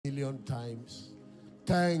million times.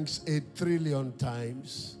 Thanks 8 trillion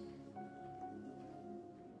times.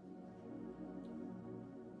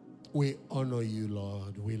 We honor you,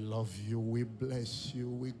 Lord. We love you. We bless you.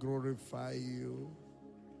 We glorify you.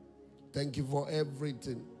 Thank you for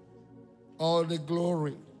everything. All the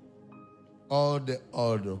glory, all the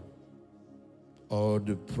honor, all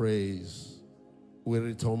the praise. We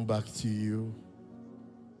return back to you.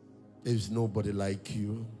 There's nobody like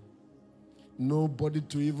you. Nobody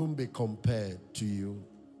to even be compared to you.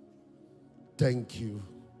 Thank you.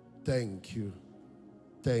 Thank you.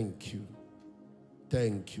 Thank you.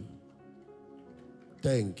 Thank you.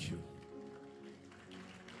 Thank you.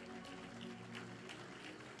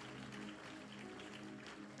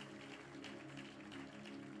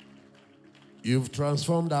 You've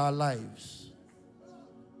transformed our lives.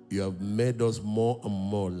 You have made us more and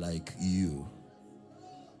more like you.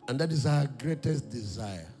 And that is our greatest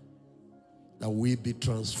desire, that we be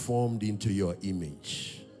transformed into your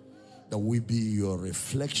image, that we be your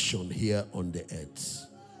reflection here on the earth.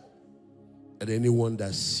 That anyone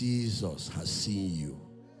that sees us has seen you.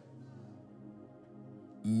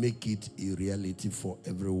 Make it a reality for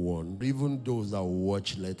everyone, even those that will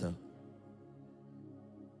watch later.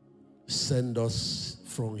 Send us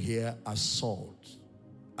from here as salt,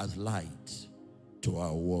 as light to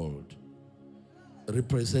our world,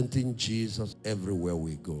 representing Jesus everywhere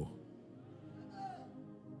we go.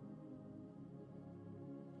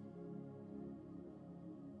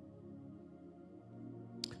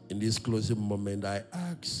 In this closing moment, I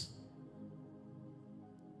ask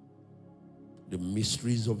the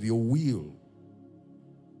mysteries of your will,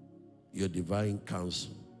 your divine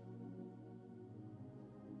counsel,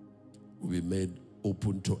 will be made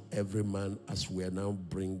open to every man as we are now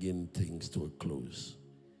bringing things to a close.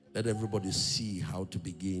 Let everybody see how to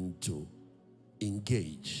begin to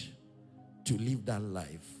engage, to live that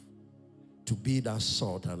life, to be that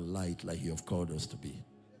salt and light like you have called us to be.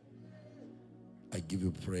 I give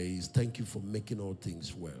you praise. Thank you for making all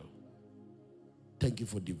things well. Thank you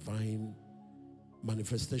for divine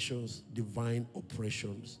manifestations, divine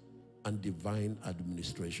operations, and divine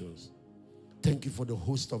administrations. Thank you for the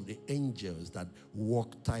host of the angels that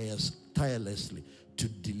work tirelessly to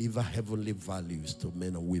deliver heavenly values to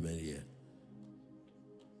men and women here.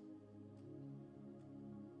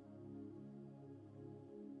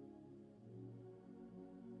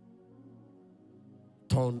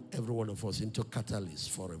 Turn every one of us into catalysts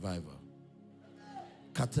for revival,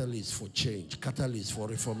 catalysts for change, catalysts for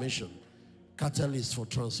reformation, catalysts for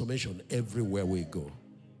transformation everywhere we go.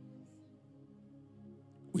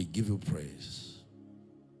 We give you praise.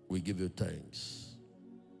 We give you thanks.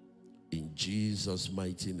 In Jesus'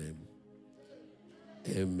 mighty name.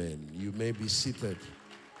 Amen. You may be seated.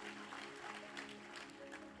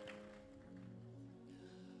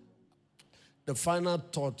 The final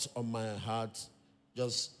thought on my heart,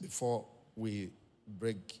 just before we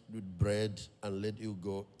break with bread and let you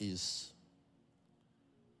go, is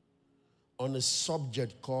on a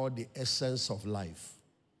subject called the essence of life.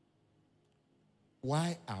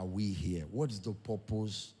 Why are we here? What is the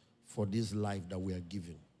purpose for this life that we are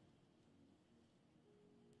given?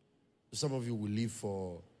 Some of you will live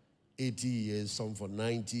for 80 years, some for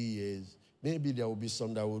 90 years. Maybe there will be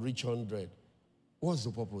some that will reach 100. What's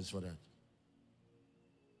the purpose for that?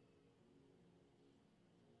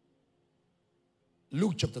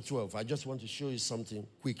 Luke chapter 12. I just want to show you something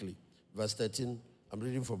quickly. Verse 13. I'm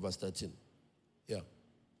reading from verse 13. Yeah.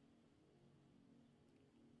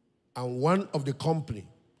 And one of the company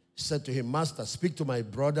said to him, Master, speak to my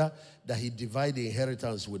brother that he divide the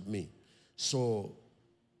inheritance with me. So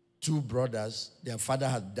 2 brothers, their father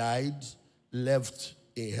had died, left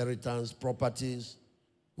inheritance, properties,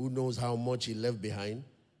 who knows how much he left behind.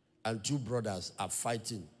 And 2 brothers are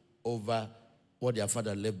fighting over what their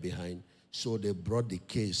father left behind. So they brought the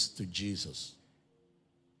case to Jesus.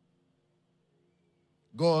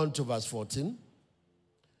 Go on to verse 14.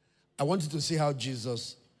 I want you to see how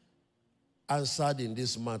Jesus answered in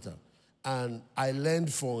this matter. And I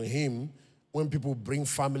learned from him, when people bring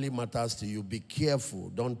family matters to you, be careful,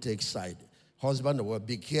 don't take side. Husband or wife,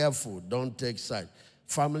 be careful, don't take side.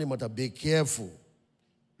 Family matter, be careful.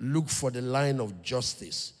 Look for the line of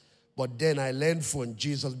justice. But then I learned from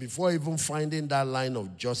Jesus, before even finding that line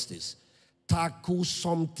of justice, tackle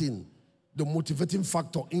something, the motivating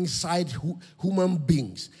factor inside human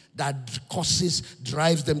beings that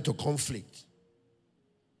drives them to conflict.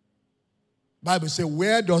 Bible says,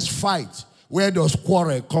 where does fight, where does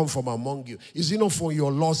quarrel come from among you? Is it not for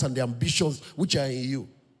your loss and the ambitions which are in you?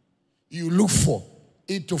 You look for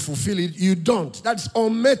it to fulfill it, you don't. That's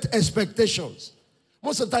unmet expectations.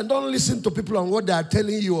 Most of the time, don't listen to people on what they are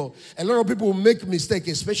telling you. A lot of people will make mistakes,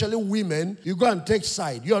 especially women. You go and take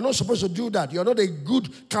side. You are not supposed to do that. You are not a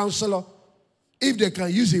good counselor if they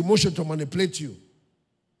can use emotion to manipulate you.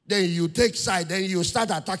 Then you take side, then you start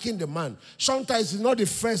attacking the man. Sometimes it's not the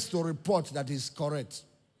first to report that is correct.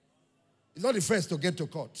 It's not the first to get to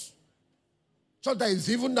court. Sometimes it's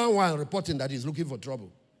even that one reporting that he's looking for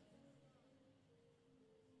trouble.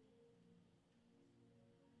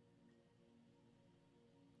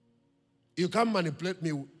 You can't manipulate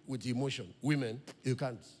me with emotion. Women, you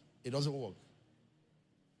can't. It doesn't work.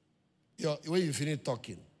 When you finish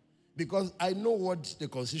talking. Because I know what the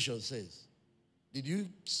Constitution says. Did you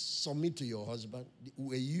submit to your husband?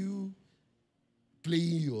 Were you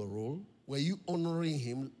playing your role? Were you honoring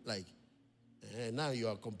him? Like, now you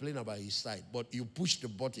are complaining about his side. But you pushed the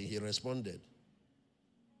button, he responded.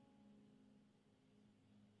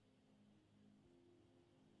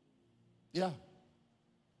 Yeah.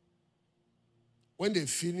 When they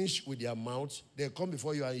finish with their mouth, they come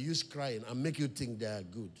before you and use crying and make you think they are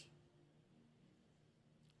good.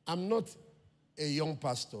 I'm not a young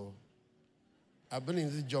pastor. I've been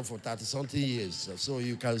in this job for 30-something years, so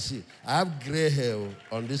you can see. I have gray hair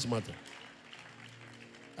on this matter.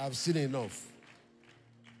 I've seen enough.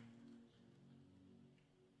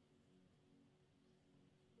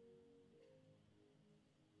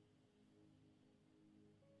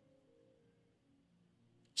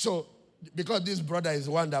 So, because this brother is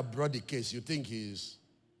the one that brought the case, you think he's,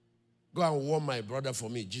 go and warn my brother for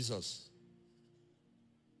me, Jesus.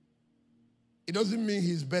 It doesn't mean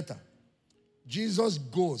he's better. Jesus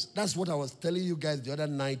goes. That's what I was telling you guys the other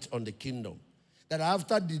night on the kingdom. That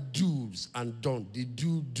after the do's and don't, the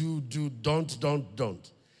do,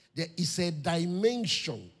 don't, there is a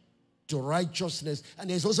dimension to righteousness, and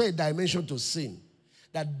there's also a dimension to sin.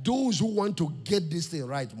 That those who want to get this thing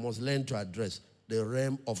right must learn to address the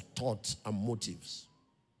realm of thoughts and motives.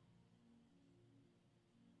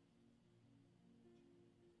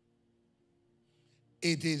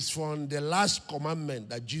 It is from the last commandment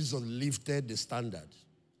that Jesus lifted the standard.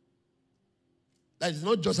 That is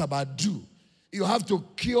not just about do. You have to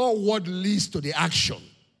cure what leads to the action.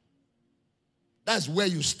 That's where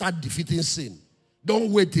you start defeating sin.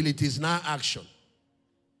 Don't wait till it is now action.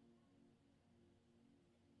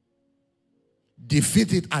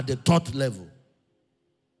 Defeat it at the thought level.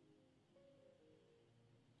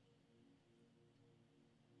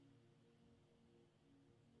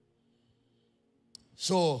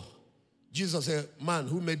 So, Jesus said, man,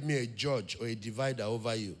 who made me a judge or a divider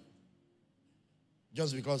over you?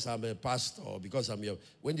 Just because I'm a pastor or because I'm your...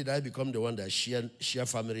 When did I become the one that share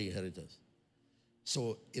family inheritance?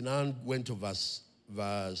 So, Inan went to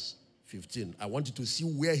verse 15. I wanted to see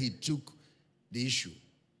where he took the issue.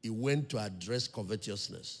 He went to address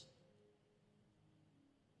covetousness.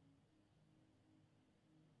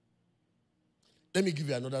 Let me give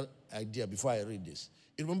you another idea before I read this.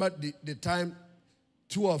 You remember the time...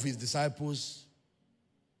 Two of his disciples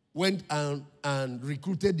went and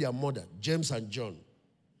recruited their mother, James and John.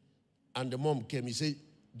 And the mom came. He said,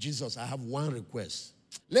 Jesus, I have one request.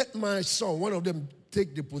 Let my son, one of them,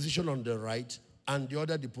 take the position on the right and the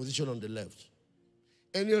other the position on the left.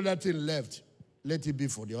 Any other thing left, let it be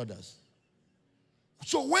for the others.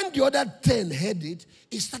 So when the other 10 heard it,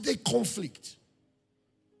 it started conflict.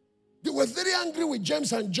 They were very angry with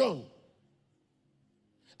James and John.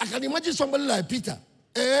 I can imagine somebody like Peter.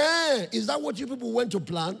 Is that what you people went to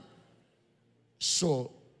plan?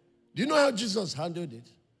 So, do you know how Jesus handled it?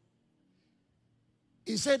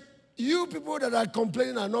 He said, you people that are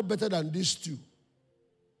complaining are not better than these two.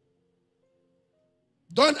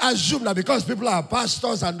 Don't assume that because people are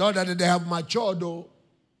pastors and all that they have matured though.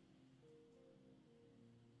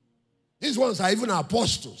 These ones are even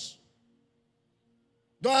apostles.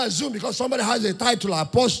 Don't assume because somebody has a title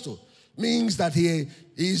apostle means that he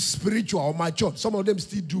is spiritual or mature. Some of them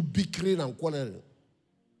still do bickering and quarreling.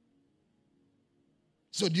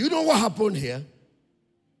 So do you know what happened here?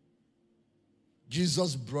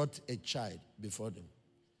 Jesus brought a child before them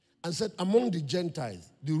and said, among the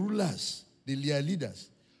Gentiles, the rulers, the leaders,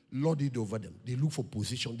 lord it over them. They look for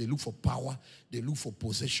position, they look for power, they look for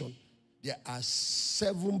possession. There are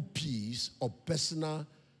 7 P's of personal,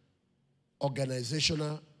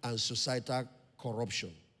 organizational, and societal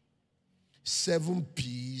corruption. 7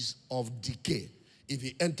 P's of decay. If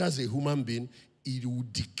it enters a human being, it will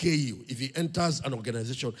decay you. If it enters an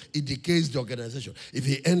organization, it decays the organization. If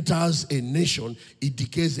it enters a nation, it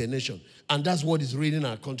decays the nation. And that's what is reigning in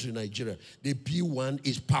our country, Nigeria. The P1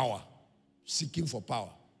 is power. Seeking for power.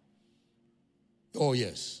 Oh,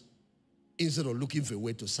 yes. Instead of looking for a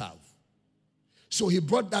way to serve. So he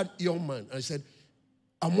brought that young man and said,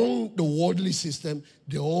 Among the worldly system,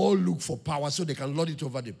 they all look for power so they can lord it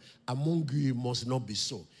over them. Among you, it must not be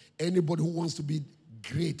so. Anybody who wants to be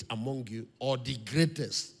great among you or the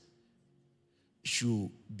greatest should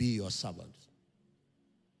be your servant.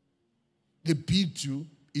 The P2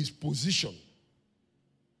 is position.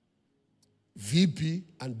 VP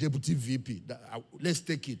and deputy VP. Let's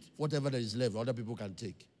take it. Whatever that is left, other people can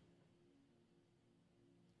take.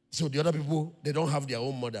 So the other people, they don't have their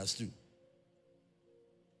own mothers too.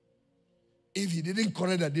 If he didn't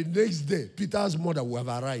correct that, the next day, Peter's mother would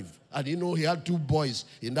have arrived. And he had 2 boys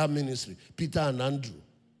in that ministry, Peter and Andrew.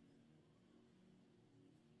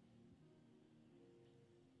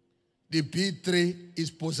 The P3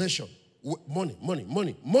 is possession. Money, money,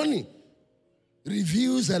 money, money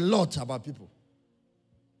reveals a lot about people.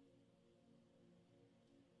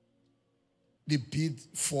 The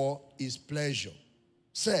P4 is pleasure,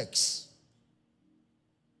 sex.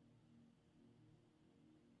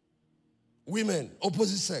 Women,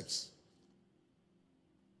 opposite sex.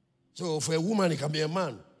 So for a woman, it can be a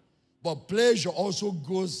man. But pleasure also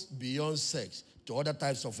goes beyond sex to other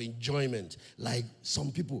types of enjoyment. Like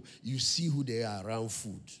some people, you see who they are around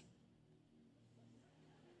food.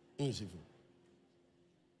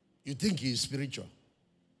 You think he is spiritual.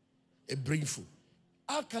 Bring food.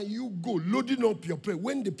 How can you go loading up your plate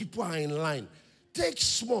when the people are in line? Take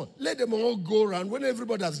small. Let them all go around. When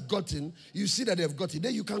everybody has gotten, you see that they've got it.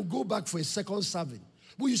 Then you can go back for a second serving.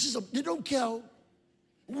 But you see some, they don't care.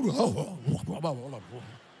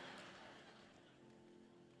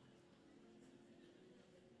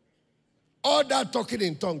 All that talking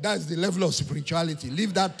in tongue, that's the level of spirituality.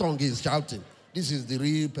 Leave that tongue is shouting. This is the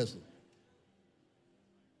real person.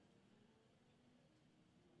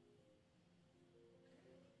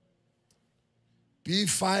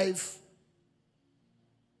 P5,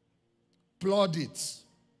 plaudits.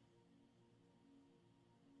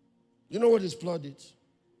 You know what is plaudits?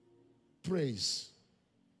 Praise.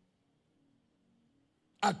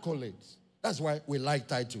 Accolades. That's why we like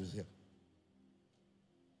titles here.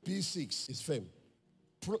 P6 is fame.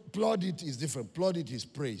 Plaudit is different. Plaudit is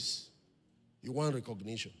praise. You want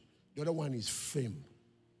recognition. The other one is fame.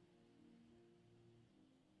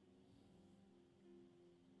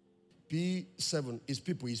 P7 is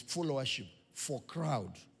people, is followership, for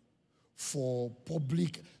crowd, for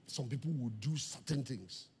public. Some people will do certain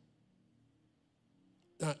things.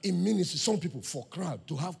 Now, in ministry, some people, for crowd,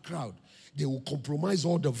 to have crowd, they will compromise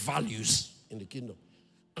all the values in the kingdom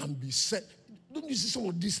and be set. Don't you see some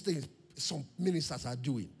of these things some ministers are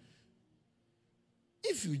doing?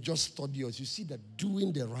 If you just study us, you see that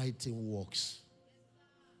doing the right thing works.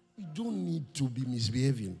 You don't need to be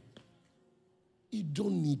misbehaving. You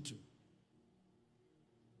don't need to.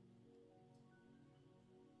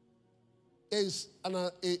 There's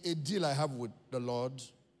a deal I have with the Lord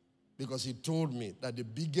because he told me that the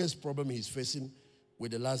biggest problem he's facing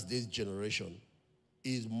with the last days generation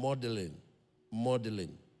is modeling.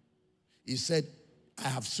 Modeling. He said, I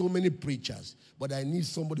have so many preachers, but I need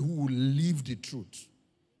somebody who will live the truth.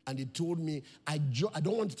 And he told me, I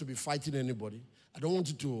don't want you to be fighting anybody. I don't want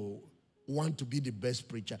you to want to be the best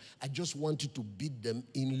preacher. I just want you to beat them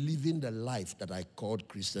in living the life that I called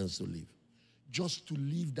Christians to live. Just to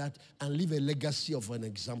live that and live a legacy of an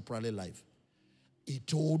exemplary life. He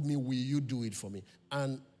told me, will you do it for me?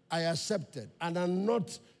 And I accepted. And I'm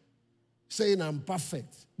not saying I'm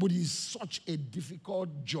perfect, but it's such a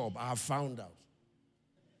difficult job, I have found out.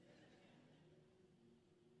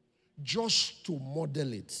 Just to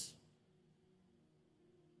model it.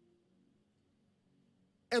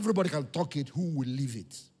 Everybody can talk it, who will live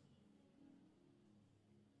it?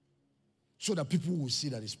 So that people will see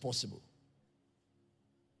that it's possible.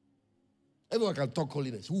 Everyone can talk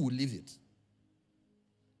holiness, who will live it?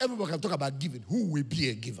 Everyone can talk about giving, who will be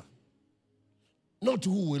a giver? Not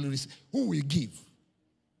who will receive, who will give?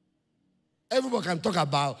 Everyone can talk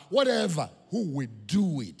about whatever, who will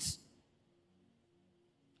do it?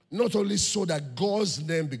 Not only so that God's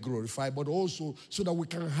name be glorified, but also so that we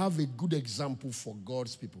can have a good example for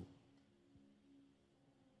God's people.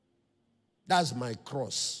 That's my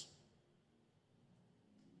cross.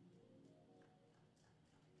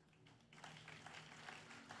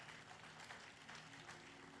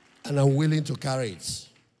 And I'm willing to carry it.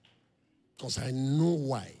 Because I know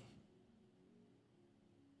why.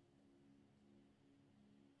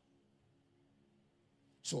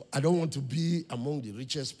 So I don't want to be among the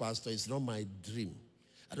richest pastors. It's not my dream.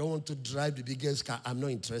 I don't want to drive the biggest car. I'm not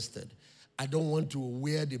interested. I don't want to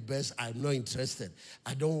wear the best. I'm not interested.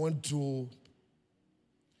 I don't want to.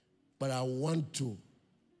 But I want to.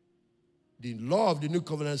 The law of the new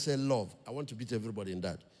covenant said love. I want to beat everybody in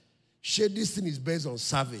that. Share this thing is based on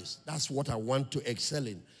service. That's what I want to excel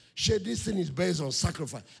in. Share this thing is based on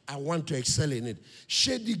sacrifice. I want to excel in it.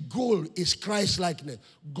 Share the goal is Christ-likeness.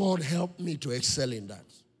 God help me to excel in that.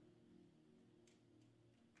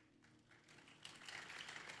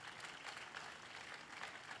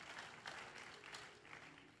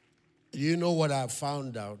 You know what I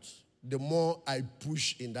found out? The more I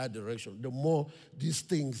push in that direction, the more these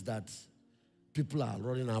things that people are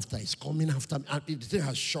running after is coming after me. And the thing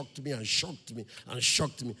has shocked me and shocked me and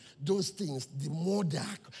shocked me. Those things, the more they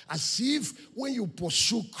are, as if when you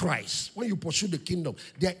pursue Christ, when you pursue the kingdom,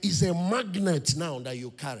 there is a magnet now that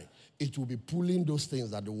you carry. It will be pulling those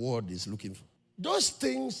things that the world is looking for. Those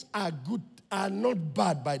things are good, are not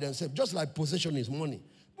bad by themselves, just like possession is money.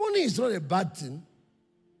 Money is not a bad thing.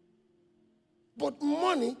 But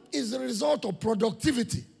money is the result of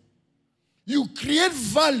productivity. You create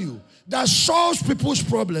value that solves people's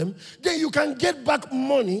problem, then you can get back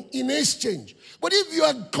money in exchange. But if you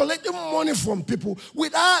are collecting money from people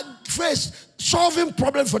without first solving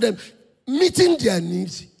problems for them, meeting their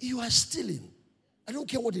needs, you are stealing. I don't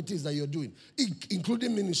care what it is that you're doing,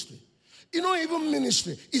 including ministry. You know, even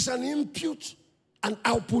ministry is an input and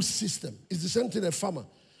output system. It's the same thing a farmer.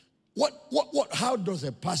 How does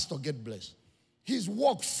a pastor get blessed? His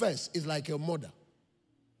work first is like a mother.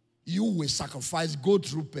 You will sacrifice, go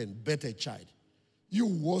through pain, bear a child. You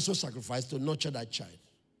will also sacrifice to nurture that child.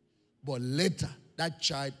 But later, that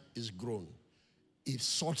child is grown. It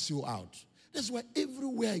sorts you out. That's why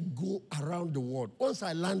everywhere I go around the world, once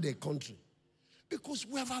I land a country, because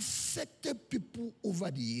we have affected people over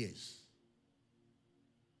the years.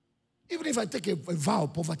 Even if I take a vow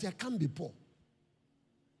of poverty, I can't be poor.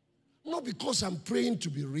 Not because I'm praying to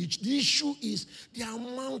be rich. The issue is the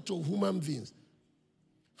amount of human beings.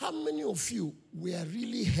 How many of you were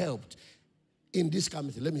really helped in this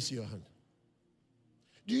community? Let me see your hand.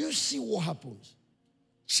 Do you see what happens?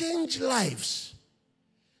 Change lives.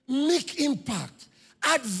 Make impact.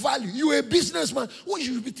 Add value. You're a businessman. What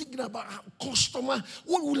you should be thinking about? Customer.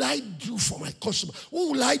 What will I do for my customer?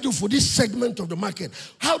 What will I do for this segment of the market?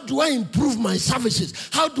 How do I improve my services?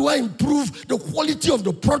 How do I improve the quality of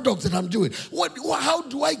the product that I'm doing? How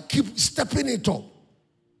do I keep stepping it up?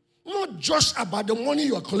 Not just about the money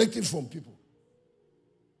you are collecting from people.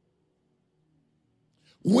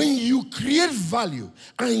 When you create value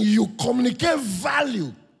and you communicate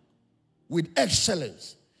value with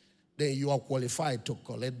excellence, then you are qualified to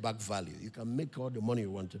collect back value. You can make all the money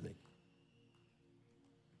you want to make.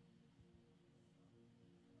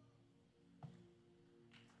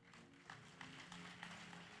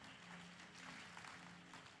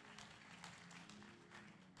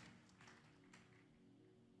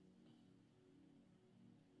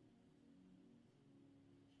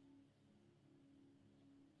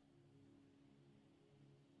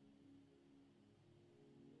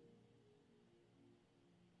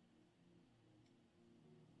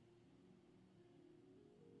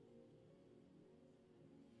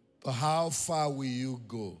 But how far will you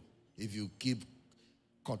go if you keep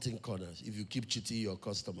cutting corners, if you keep cheating your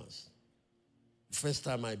customers? First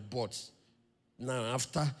time I bought, now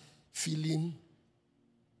after filling,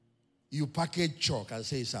 you package chalk and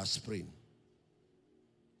say it's aspirin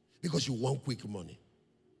because you want quick money.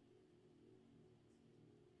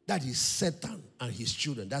 That is Satan and his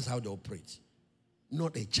children. That's how they operate.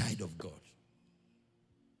 Not a child of God.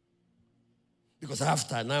 Because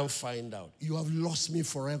after I now find out, you have lost me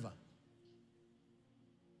forever.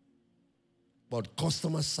 But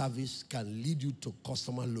customer service can lead you to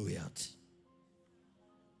customer loyalty.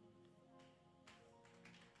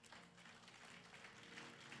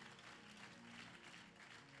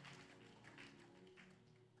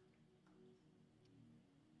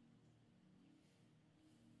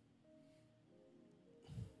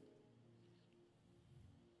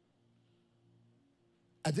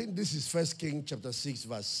 I think this is 1 Kings chapter 6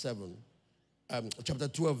 verse 7. Chapter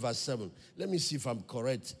 12 verse 7. Let me see if I'm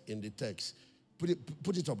correct in the text.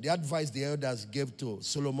 Put it up. The advice the elders gave to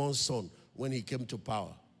Solomon's son when he came to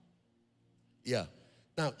power. Yeah.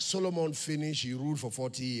 Now, Solomon finished. He ruled for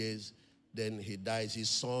 40 years. Then he dies. His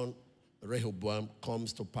son, Rehoboam,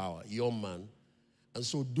 comes to power. Young man. And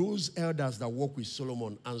so those elders that worked with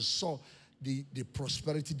Solomon and saw the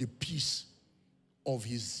prosperity, the peace of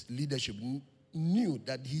his leadership, knew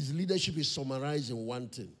that his leadership is summarized in one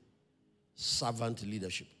thing: servant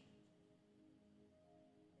leadership.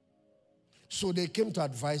 So they came to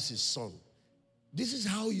advise his son. This is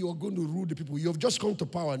how you are going to rule the people. You have just come to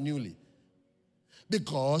power newly.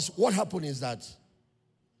 Because what happened is that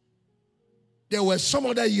there were some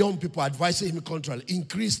other young people advising him contrary.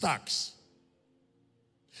 Increase tax.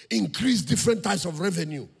 Increase different types of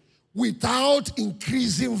revenue. without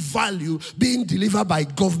increasing value being delivered by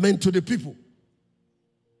government to the people.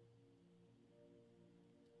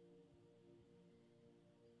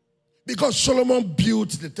 Because Solomon built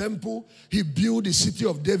the temple, he built the city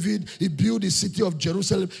of David, he built the city of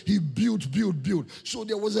Jerusalem, he built. So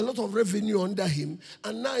there was a lot of revenue under him,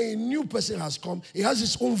 and now a new person has come. He has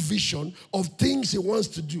his own vision of things he wants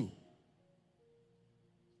to do.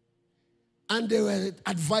 And they were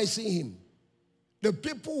advising him. The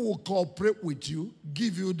people will cooperate with you,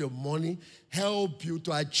 give you the money, help you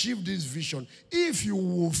to achieve this vision, if you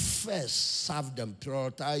will first serve them,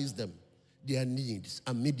 prioritize them, their needs,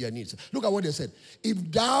 and meet their needs. Look at what they said.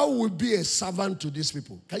 If thou will be a servant to these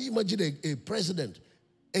people, can you imagine a president,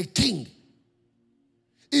 a king?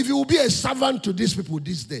 If you will be a servant to these people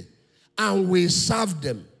this day, and we serve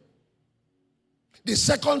them. The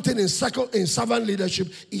second thing in servant leadership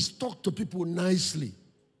is talk to people nicely.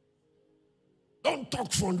 Don't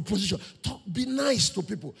talk from the position. Be nice to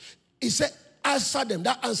people. He said, answer them.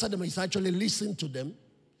 That answer them is actually listen to them.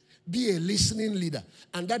 Be a listening leader.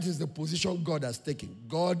 And that is the position God has taken.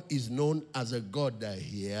 God is known as a God that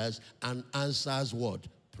hears and answers what?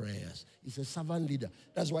 Prayers. He's a servant leader.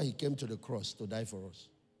 That's why he came to the cross to die for us.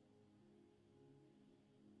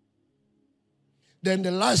 Then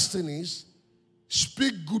the last thing is,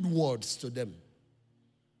 speak good words to them.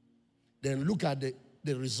 Then look at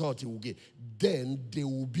the result he will get. Then they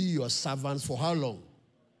will be your servants for how long?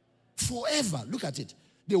 Forever. Look at it.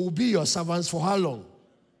 They will be your servants for how long?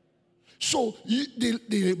 So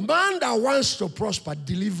the man that wants to prosper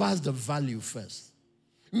delivers the value first.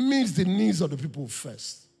 Meets the needs of the people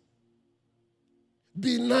first.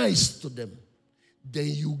 Be nice to them. Then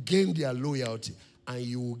you gain their loyalty and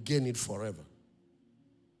you will gain it forever.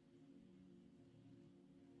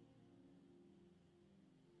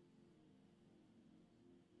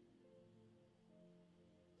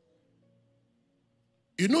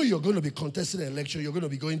 You know you're going to be contesting an election. You're going to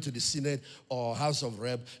be going to the Senate or House of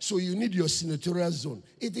Rep. So you need your senatorial zone.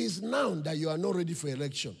 It is now that you are not ready for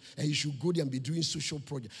election. And you should go there and be doing social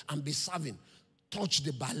projects and be serving. Touch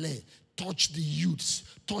the ballet. Touch the youths.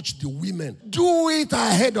 Touch the women. Do it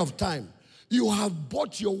ahead of time. You have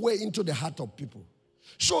bought your way into the heart of people.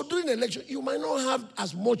 So during the election, you might not have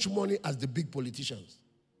as much money as the big politicians.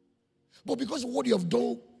 But because of what you have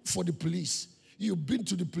done for the police, you've been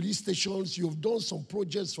to the police stations, you've done some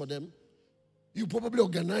projects for them. You probably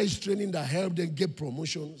organize training that help them get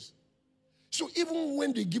promotions. So even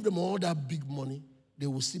when they give them all that big money, they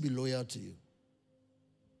will still be loyal to you.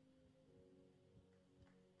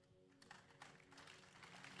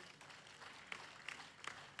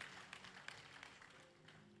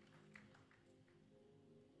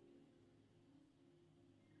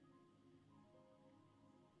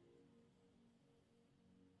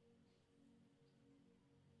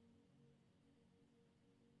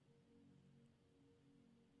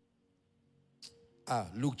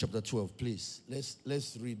 Luke chapter 12, please.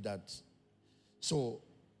 Let's read that. So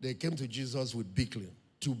they came to Jesus with Bickling,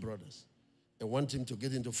 two brothers. They want him to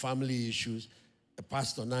get into family issues. A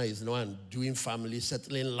pastor now is the one doing family,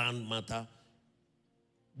 settling land matter.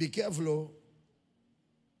 Be careful, oh.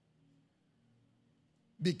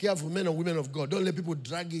 Be careful, men and women of God. Don't let people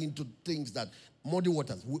drag you into things that muddy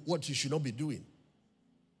waters, what you should not be doing.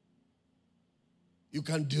 You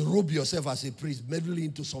can derobe yourself as a priest, meddling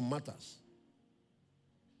into some matters.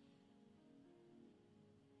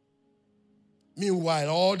 Meanwhile,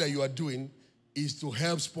 all that you are doing is to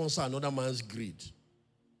help sponsor another man's greed.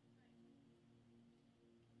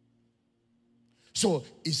 So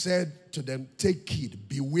he said to them, take heed,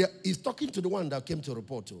 beware. He's talking to the one that came to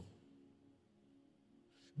report to.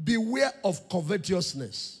 Beware of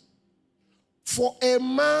covetousness. For a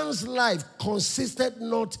man's life consisted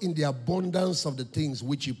not in the abundance of the things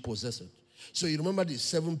which he possessed. So you remember the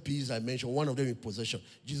 7 P's I mentioned, one of them is possession.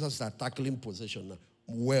 Jesus is tackling possession now.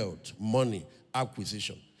 Wealth, money,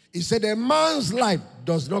 acquisition. He said a man's life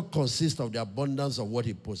does not consist of the abundance of what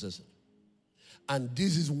he possesses. And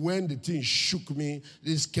this is when the thing shook me.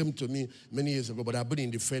 This came to me many years ago, but I've been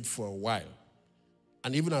in the faith for a while.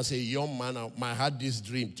 And even as a young man, I had this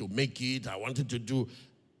dream to make it. I wanted to do.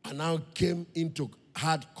 I now came into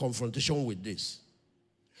hard confrontation with this.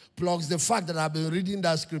 Plus the fact that I've been reading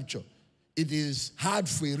that scripture. It is hard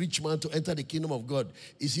for a rich man to enter the kingdom of God.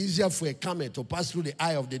 It's easier for a camel to pass through the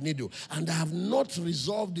eye of the needle. And I have not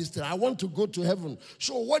resolved this thing. I want to go to heaven.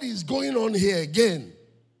 So what is going on here again?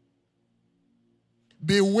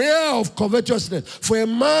 Beware of covetousness, for a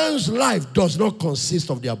man's life does not consist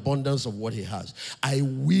of the abundance of what he has. I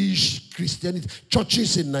wish Christianity,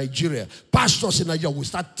 churches in Nigeria, pastors in Nigeria will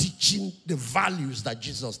start teaching the values that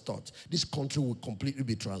Jesus taught. This country will completely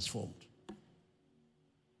be transformed.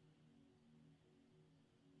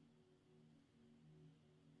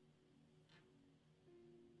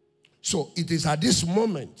 So it is at this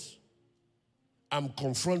moment I'm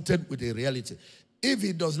confronted with a reality. If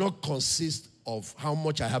it does not consist of how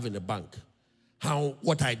much I have in the bank,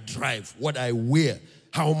 what I drive, what I wear,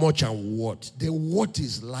 how much and what, then what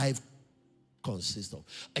is life consist of?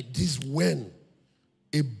 This is when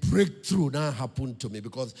a breakthrough now happened to me,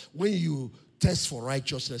 because when you test for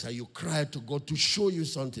righteousness and you cry to God to show you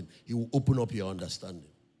something, He will open up your understanding.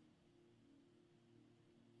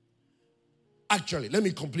 Actually, let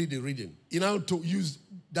me complete the reading. You know, to use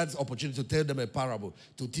that opportunity to tell them a parable,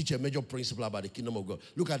 to teach a major principle about the kingdom of God.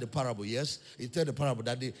 Look at the parable, yes? He tells the parable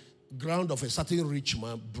that the ground of a certain rich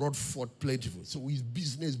man brought forth plentiful. So his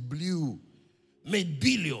business blew, made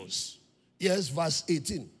billions. Yes, verse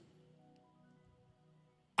 18.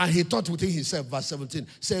 And he thought within himself, verse 17,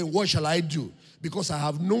 saying, what shall I do? Because I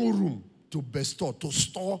have no room to bestow, to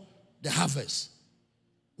store the harvest.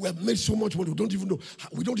 We have made so much money, we don't even know.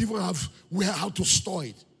 We don't even have how to store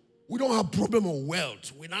it. We don't have problem of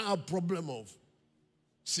wealth. We now have problem of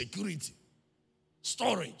security,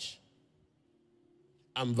 storage.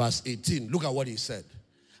 And verse 18, look at what he said.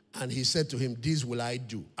 And he said to him, this will I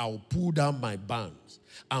do. I will pull down my barns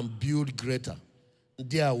and build greater.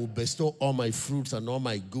 There I will bestow all my fruits and all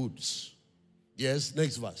my goods. Yes,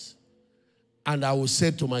 next verse. And I will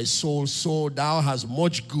say to my soul, soul, thou hast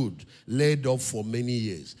much good laid up for many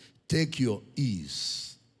years. Take your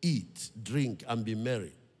ease, eat, drink, and be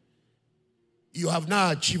merry. You have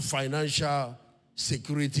now achieved financial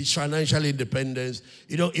security, financial independence.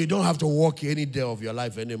 You don't have to work any day of your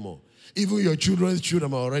life anymore. Even your children's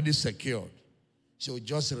children are already secured. So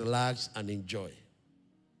just relax and enjoy.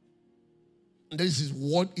 And this is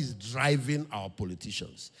what is driving our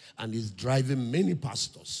politicians, and is driving many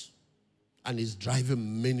pastors, and is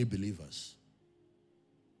driving many believers.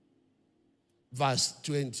 Verse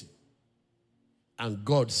 20. And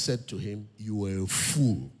God said to him, you are a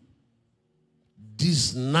fool.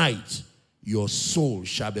 This night your soul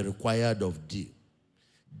shall be required of thee.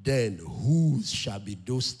 Then whose shall be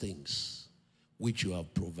those things which you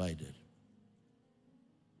have provided?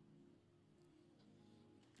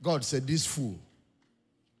 God said, this fool,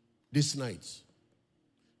 this night,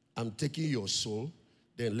 I'm taking your soul.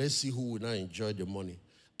 Then let's see who will now enjoy the money.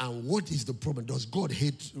 And what is the problem? Does God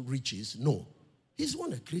hate riches? No. He's the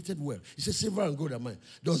one that created wealth. He says, silver and gold are mine.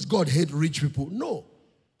 Does God hate rich people? No.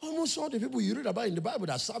 Almost all the people you read about in the Bible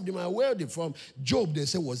that served him are wealthy. From Job, they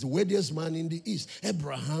say, was the wealthiest man in the East.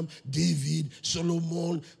 Abraham, David,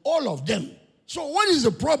 Solomon, all of them. So what is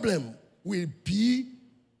the problem with P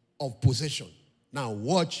of possession? Now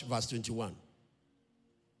watch verse 21.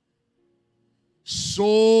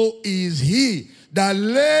 So is he that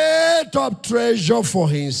laid up treasure for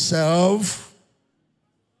himself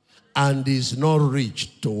and is not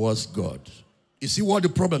rich towards God. You see what the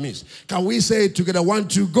problem is? Can we say it together? 1,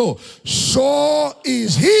 2, go. So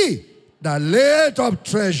is he that laid up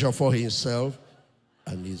treasure for himself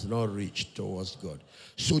and is not rich towards God.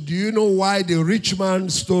 So do you know why the rich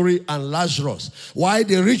man's story and Lazarus? Why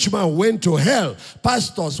the rich man went to hell?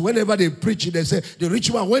 Pastors, whenever they preach it, they say the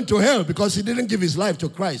rich man went to hell because he didn't give his life to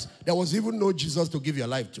Christ. There was even no Jesus to give your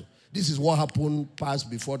life to. This is what happened past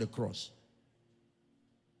before the cross.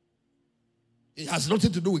 It has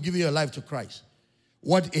nothing to do with giving your life to Christ.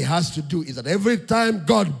 What it has to do is that every time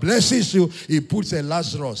God blesses you, he puts a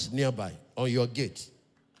Lazarus nearby on your gate.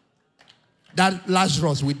 That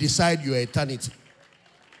Lazarus will decide your eternity.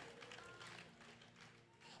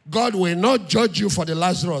 God will not judge you for the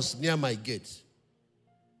Lazarus near my gate.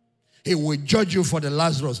 He will judge you for the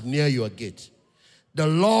Lazarus near your gate. The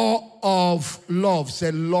law of love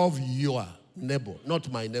said, love your neighbor,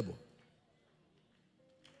 not my neighbor.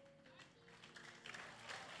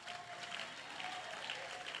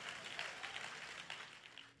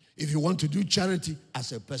 If you want to do charity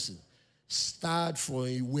as a person, start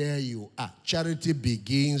from where you are. Charity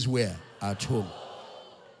begins where? At home.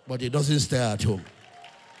 But it doesn't stay at home.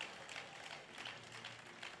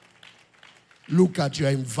 Look at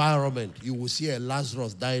your environment. You will see a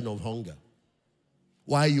Lazarus dying of hunger.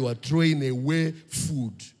 While you are throwing away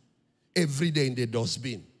food every day in the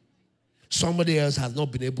dustbin. Somebody else has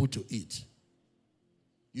not been able to eat.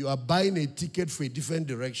 You are buying a ticket for a different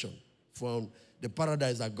direction from the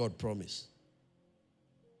paradise that God promised.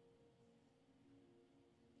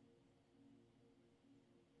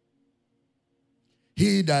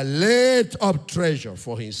 He that laid up treasure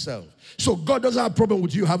for himself. So God doesn't have a problem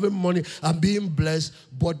with you having money and being blessed,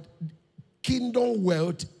 but kingdom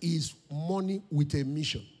wealth is money with a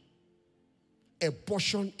mission. A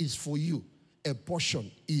portion is for you. A portion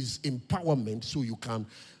is empowerment so you can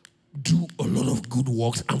do a lot of good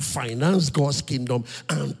works and finance God's kingdom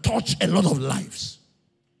and touch a lot of lives.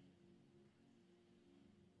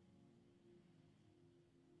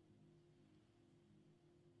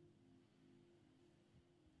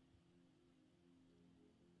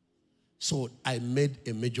 So I made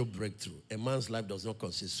a major breakthrough. A man's life does not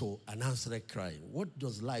consist. So and I started crying. What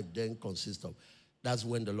does life then consist of? That's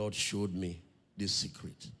when the Lord showed me this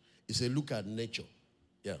secret. He said, look at nature.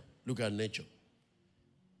 Yeah, look at nature.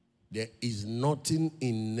 There is nothing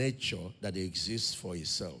in nature that exists for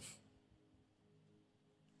itself.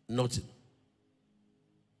 Nothing.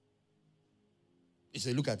 He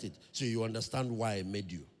said, look at it. So you understand why I made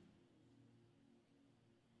you.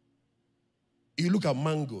 You look at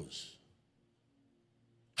mangoes.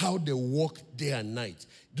 How they work day and night.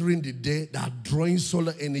 During the day, they are drawing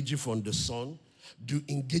solar energy from the sun,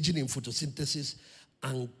 engaging in photosynthesis,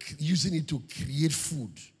 and using it to create food.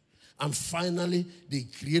 And finally, they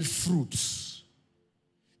create fruits.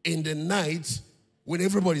 In the night, when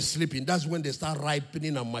everybody's sleeping, that's when they start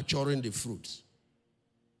ripening and maturing the fruits.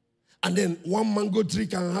 And then one mango tree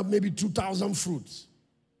can have maybe 2,000 fruits.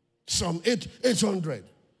 Some 800.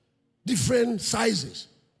 Different sizes.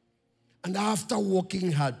 And after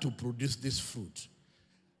working hard to produce this fruit,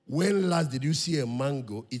 when last did you see a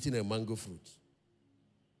mango eating a mango fruit?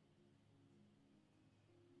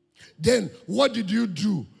 Then what did you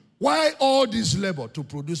do? Why all this labor to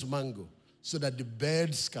produce mango? So that the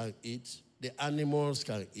birds can eat, the animals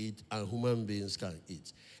can eat, and human beings can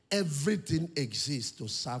eat. Everything exists to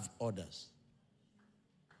serve others.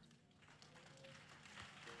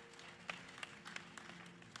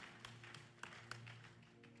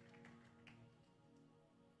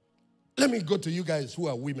 Let me go to you guys who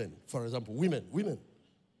are women, for example. Women.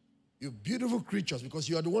 You're beautiful creatures because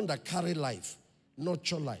you are the one that carry life,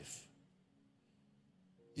 nurture life.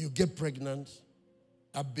 You get pregnant,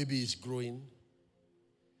 that baby is growing.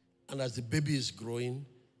 And as the baby is growing,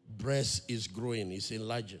 breast is growing, it's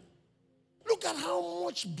enlarging. Look at how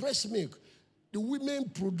much breast milk the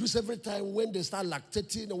women produce every time when they start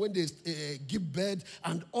lactating or when they give birth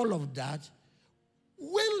and all of that.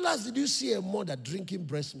 When last did you see a mother drinking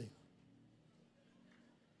breast milk?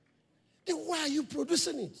 Then why are you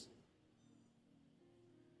producing it?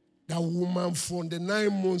 That woman from the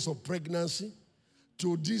 9 months of pregnancy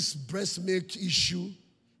to this breast milk issue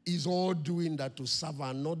is all doing that to serve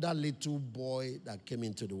another little boy that came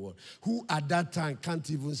into the world, who at that time can't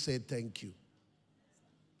even say thank you.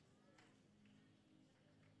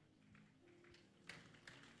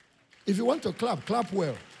 If you want to clap, clap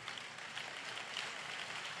well.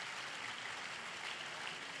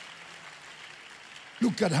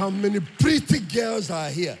 Look at how many pretty girls are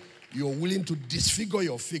here. You're willing to disfigure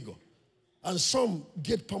your figure. And some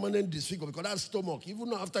get permanent disfigure because that stomach,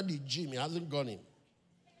 even after the gym, it hasn't gone in.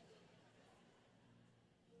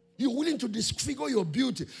 You're willing to disfigure your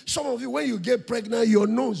beauty. Some of you, when you get pregnant, your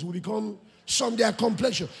nose will become some their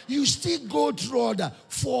complexion. You still go through all that.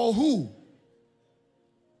 For who?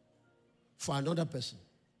 For another person.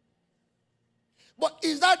 But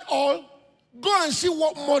is that all? Go and see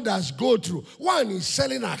what mothers go through. One is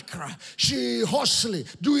selling Accra. She hustling,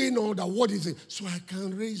 doing all that. What is it? So I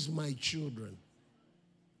can raise my children.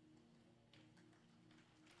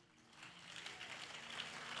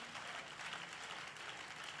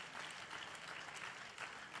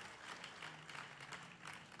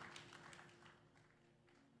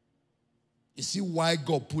 You see why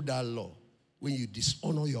God put that law? When you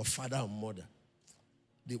dishonor your father and mother,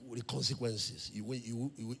 the consequences, when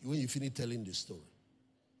you finish telling the story.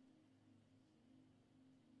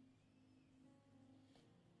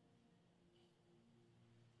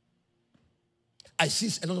 I see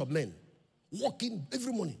a lot of men walking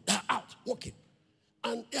every morning. They're out walking.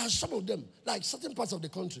 And there are some of them, like certain parts of the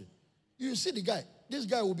country. You see the guy. This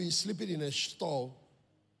guy will be sleeping in a stall.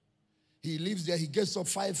 He lives there. He gets up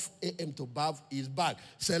 5 a.m. to bath. He's back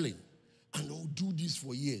selling. And he'll do this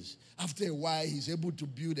for years. After a while, he's able to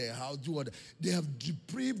build a house, do what. They have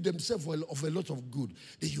deprived themselves of a lot of good.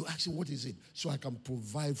 Then you ask him, what is it? So I can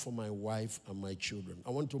provide for my wife and my children.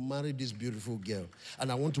 I want to marry this beautiful girl. And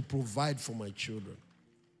I want to provide for my children.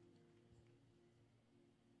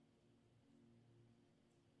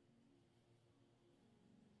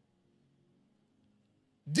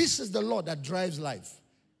 This is the law that drives life.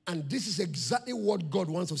 And this is exactly what God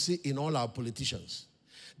wants to see in all our politicians.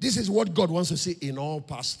 This is what God wants to see in all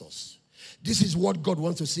pastors. This is what God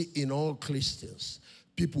wants to see in all Christians.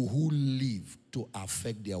 People who live to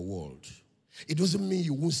affect their world. It doesn't mean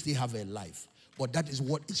you won't still have a life. But that is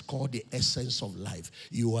what is called the essence of life.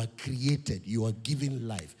 You are created. You are given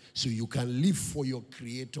life. So you can live for your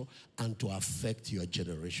Creator and to affect your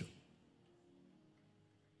generation.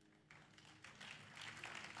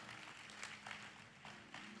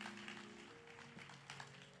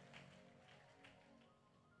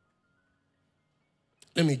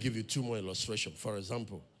 Let me give you two more illustrations. For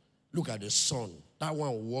example, look at the sun. That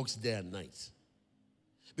one works day and night.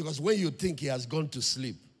 Because when you think he has gone to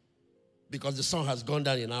sleep, because the sun has gone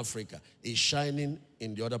down in Africa, it's shining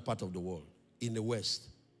in the other part of the world, in the West.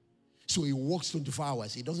 So he works 24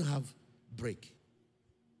 hours. He doesn't have break.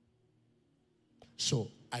 So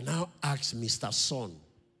I now ask Mr. Sun,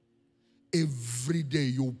 every day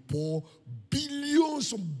you pour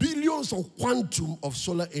billions of quantum of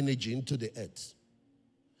solar energy into the earth.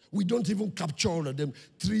 We don't even capture all of them.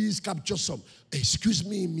 Trees capture some. Excuse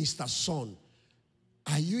me, Mr. Sun.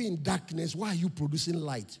 Are you in darkness? Why are you producing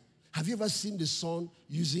light? Have you ever seen the sun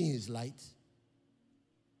using his light?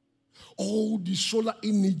 All the solar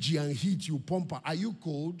energy and heat you pump, are you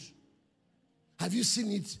cold? Have you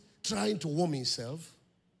seen it trying to warm itself?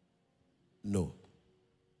 No.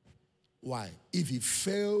 Why? If he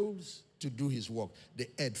fails to do his work, the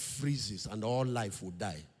earth freezes and all life will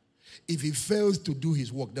die. If he fails to do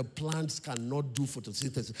his work, the plants cannot do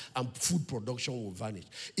photosynthesis and food production will vanish.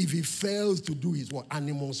 If he fails to do his work,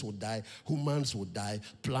 animals will die, humans will die,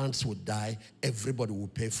 plants will die, everybody will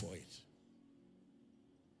pay for it.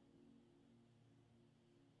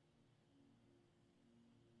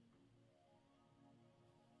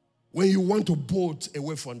 When you want to bolt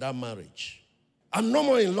away from that marriage, I'm no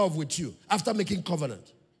more in love with you after making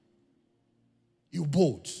covenant, you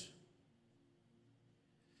bolt.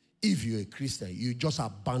 If you're a Christian, you just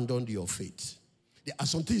abandoned your faith. There are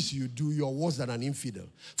some things you do, you're worse than an infidel.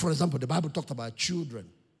 For example, the Bible talked about children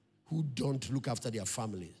who don't look after their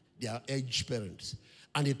families, their aged parents.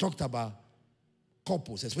 And they talked about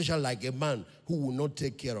couples, especially like a man who will not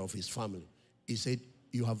take care of his family. He said,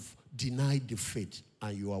 you have denied the faith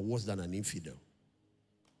and you are worse than an infidel.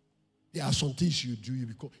 There are some things you do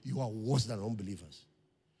because you are worse than unbelievers.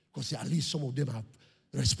 Because at least some of them are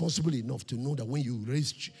responsible enough to know that when you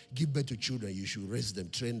give birth to children, you should raise them,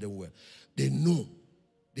 train them well. They know.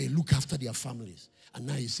 They look after their families. And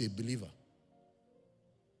now he's a believer.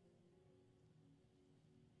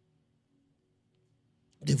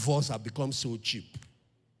 Divorce has become so cheap.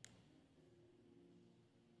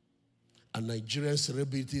 And Nigerian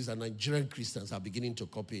celebrities and Nigerian Christians are beginning to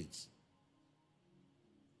copy it.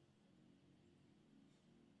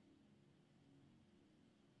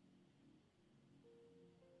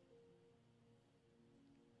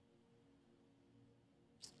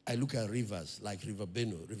 I look at rivers like River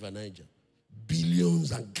Benue, River Niger.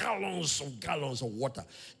 Billions and gallons of water.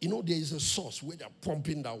 You know, there is a source where they're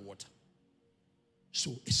pumping that water.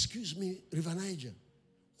 So, excuse me, River Niger,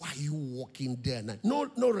 why are you walking there now?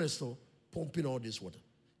 No rest, pumping all this water.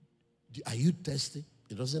 Are you thirsty?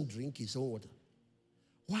 He doesn't drink his own water.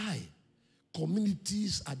 Why?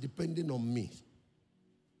 Communities are depending on me.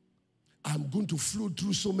 I'm going to flow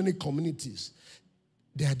through so many communities.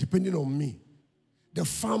 They are depending on me. The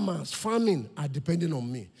farmers, farming are depending on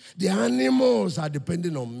me. The animals are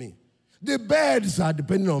depending on me. The birds are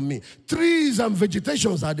depending on me. Trees and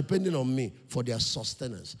vegetations are depending on me for their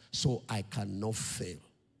sustenance. So I cannot fail.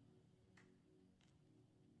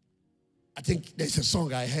 I think there's a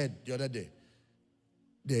song I heard the other day.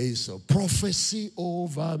 There is a prophecy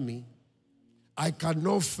over me. I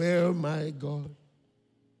cannot fail my God.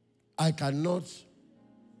 I cannot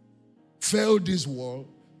fail this world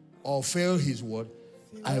or fail his word.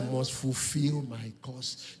 I must fulfill my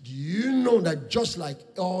cause. Do you know that just like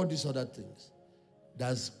all these other things,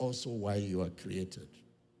 that's also why you are created?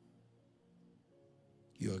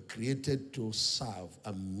 You are created to serve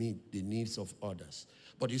and meet the needs of others.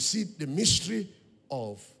 But you see, the mystery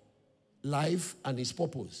of life and its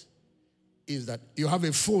purpose is that you have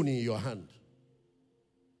a phone in your hand.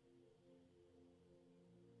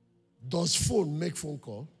 Does phone make phone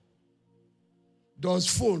call? Does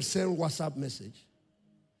phone send WhatsApp message?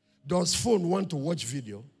 Does phone want to watch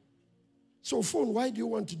video? So phone, why do you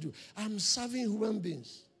want to do? I'm serving human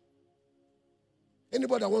beings.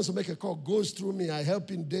 Anybody that wants to make a call goes through me. I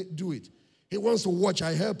help him do it. He wants to watch.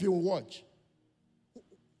 I help him watch.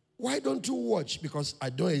 Why don't you watch? Because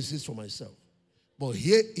I don't exist for myself. But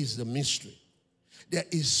here is the mystery. There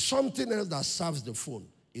is something else that serves the phone.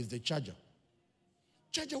 It's the charger.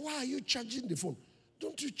 Charger, why are you charging the phone?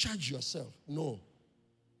 Don't you charge yourself? No.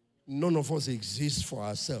 None of us exist for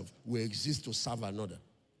ourselves. We exist to serve another.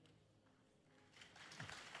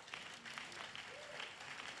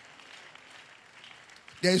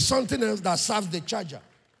 There is something else that serves the charger.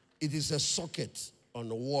 It is a socket on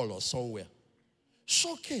the wall or somewhere.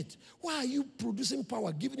 Socket. Why are you producing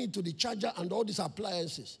power, giving it to the charger and all these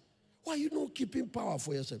appliances? Why are you not keeping power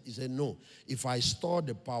for yourself? He said, no. If I store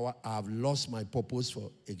the power, I have lost my purpose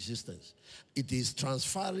for existence. It is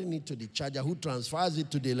transferring it to the charger, who transfers it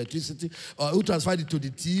to the electricity, or who transfers it to the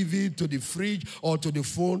TV, to the fridge, or to the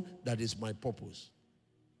phone. That is my purpose.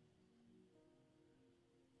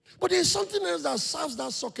 But there's something else that serves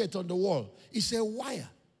that socket on the wall. It's a wire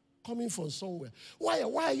coming from somewhere. Why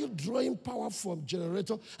are you drawing power from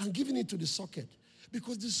generator and giving it to the socket?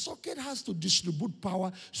 Because the socket has to distribute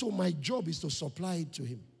power, so my job is to supply it to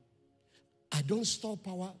him. I don't store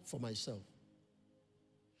power for myself.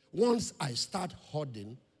 Once I start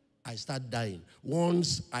hoarding, I start dying.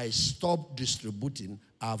 Once I stop distributing,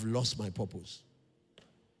 I've lost my purpose.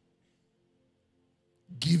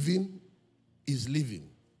 Giving is living.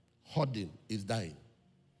 Hoarding is dying.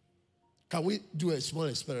 Can we do a small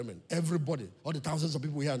experiment? Everybody, all the thousands of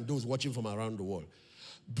people here and those watching from around the world,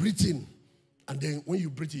 breathe in. And then when you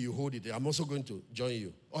breathe in, you hold it. I'm also going to join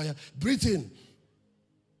you. Oh yeah, breathe in.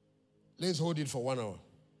 Let's hold it for 1 hour.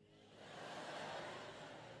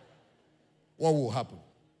 What will happen?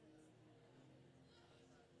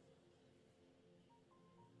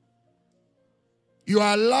 You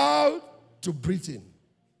are allowed to breathe in,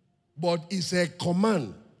 but it's a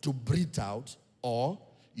command to breathe out, or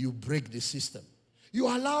you break the system. You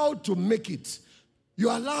are allowed to make it. You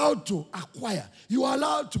are allowed to acquire. You are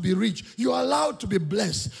allowed to be rich. You are allowed to be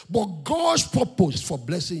blessed. But God's purpose for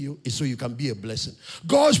blessing you is so you can be a blessing.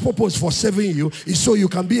 God's purpose for saving you is so you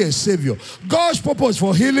can be a savior. God's purpose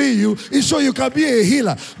for healing you is so you can be a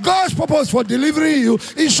healer. God's purpose for delivering you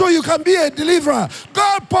is so you can be a deliverer.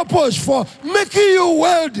 God's purpose for making you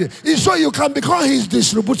wealthy is so you can become his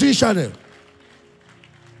distribution channel.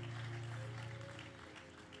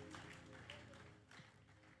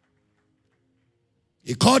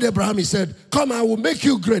 He called Abraham, he said, come, I will make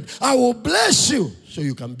you great. I will bless you so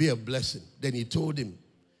you can be a blessing. Then he told him,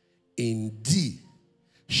 in thee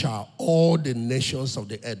shall all the nations of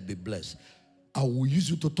the earth be blessed. I will use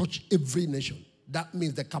you to touch every nation. That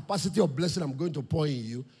means the capacity of blessing I'm going to pour in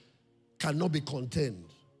you cannot be contained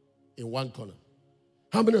in one corner.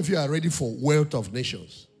 How many of you are ready for wealth of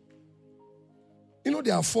nations? You know,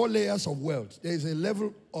 there are 4 layers of wealth. There is a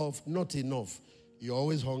level of not enough. You're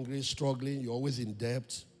always hungry, struggling. You're always in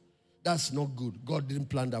debt. That's not good. God didn't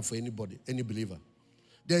plan that for anybody, any believer.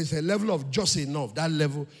 There is a level of just enough. That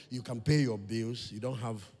level, you can pay your bills. You don't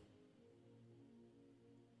have.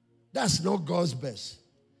 That's not God's best.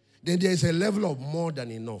 Then there is a level of more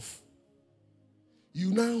than enough.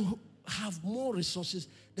 You now have more resources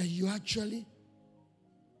than you actually.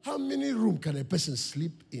 How many rooms can a person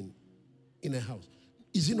sleep in a house?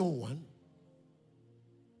 Is it not one?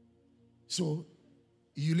 So,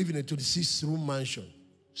 you live in a 26-room mansion.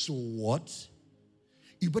 So what?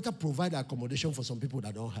 You better provide accommodation for some people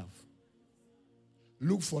that don't have.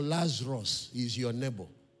 Look for Lazarus. He's your neighbor.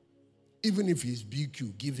 Even if he's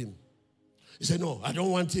BQ, give him. He said, no, I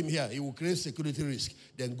don't want him here. He will create security risk.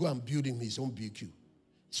 Then go and build him his own BQ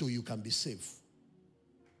so you can be safe.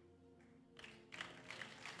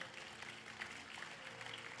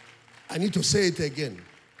 I need to say it again.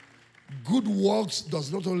 Good works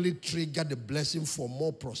does not only trigger the blessing for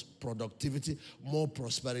more productivity, more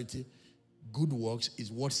prosperity. Good works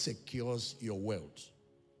is what secures your wealth.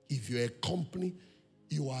 If you're a company,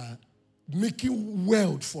 you are making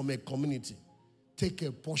wealth from a community. Take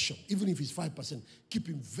a portion, even if it's 5%. Keep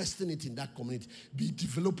investing it in that community. Be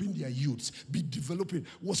developing their youths. Be developing.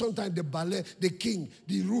 Well, sometimes the ballet, the king,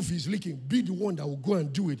 the roof is leaking. Be the one that will go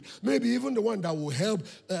and do it. Maybe even the one that will help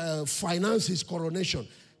finance his coronation.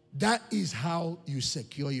 That is how you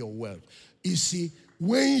secure your wealth. You see,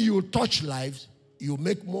 when you touch lives, you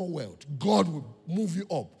make more wealth. God will move you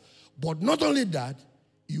up. But not only that,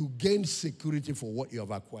 you gain security for what you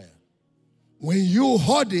have acquired. When you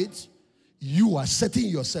hoard it, you are setting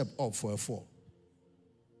yourself up for a fall.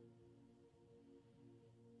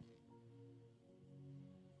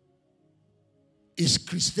 It's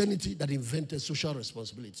Christianity that invented social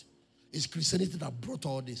responsibility. It's Christianity that brought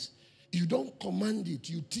all this. You don't command it,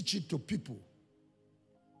 you teach it to people.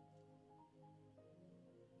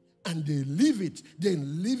 And they live it.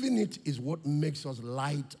 Then living it is what makes us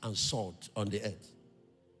light and salt on the earth.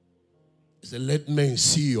 It said, let men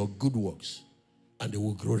see your good works, and they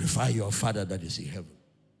will glorify your Father that is in heaven.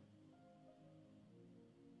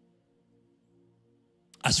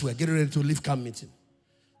 As we're getting ready to leave camp meeting,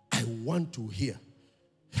 I I want to hear.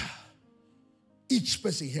 Each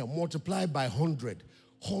person here multiply by 100.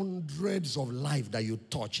 Hundreds of lives that you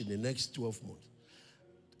touch in the next 12 months.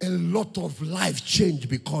 A lot of life change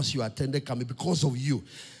because you attended Kami, because of you.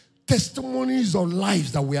 Testimonies of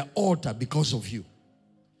lives that were altered because of you.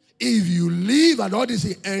 If you leave and all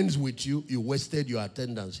this ends with you, you wasted your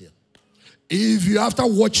attendance here. If you, after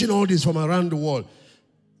watching all this from around the world,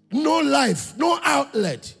 no life, no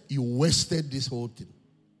outlet, you wasted this whole thing.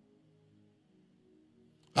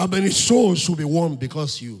 How many souls will be won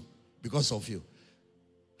because of you?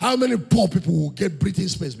 How many poor people will get breathing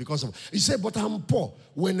space because of you? Say, but I'm poor.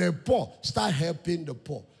 When a poor start helping the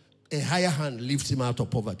poor, a higher hand lifts him out of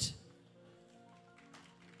poverty.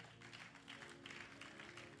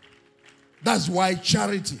 That's why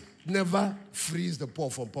charity never frees the poor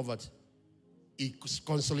from poverty. It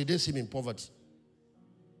consolidates him in poverty.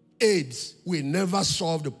 AIDS will never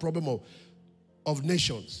solve the problem of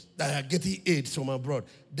nations that are getting aid from abroad.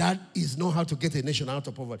 That is not how to get a nation out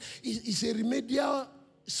of poverty. It's a remedial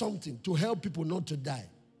something to help people not to die.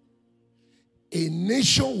 A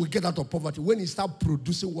nation will get out of poverty when it starts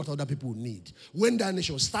producing what other people need. When that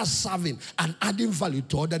nation starts serving and adding value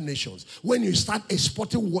to other nations. When you start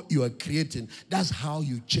exporting what you are creating, that's how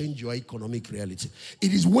you change your economic reality.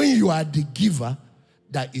 It is when you are the giver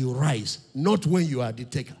that you rise, not when you are the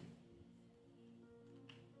taker.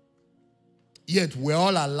 Yet we're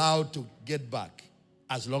all allowed to get back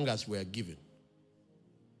as long as we are giving.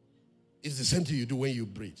 It's the same thing you do when you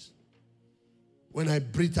breathe. When I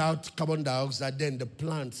breathe out carbon dioxide, then the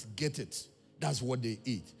plants get it. That's what they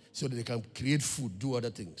eat. So that they can create food, do other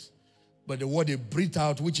things. But what they breathe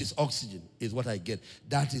out, which is oxygen, is what I get.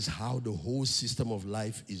 That is how the whole system of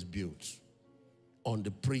life is built. On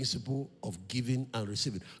the principle of giving and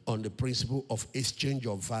receiving. On the principle of exchange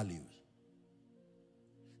of values.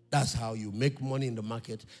 That's how you make money in the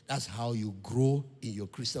market. That's how you grow in your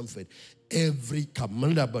Christian faith. Every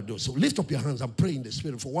commander but those. So lift up your hands and pray in the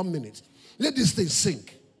Spirit for 1 minute. Let this thing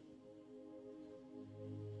sink.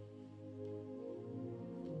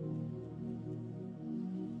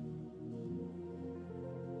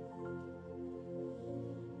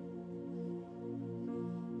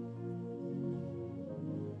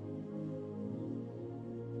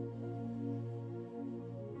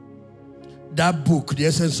 That book, The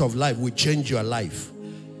Essence of Life, will change your life.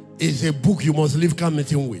 It's a book you must leave camp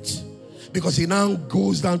meeting with. Because it now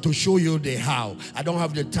goes down to show you the how. I don't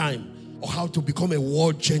have the time. Or how to become a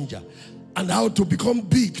world changer. And how to become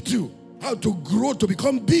big too. How to grow to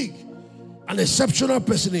become big. An exceptional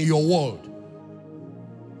person in your world.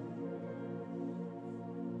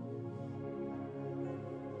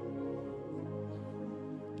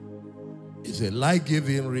 It's a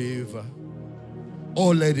life-giving river.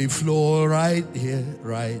 Oh, let it flow right here,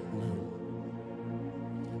 right now.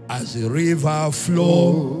 As the river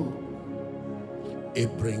flows,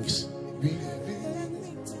 it brings.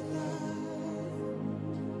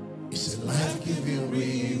 It's a life-giving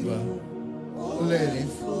river. Oh, let it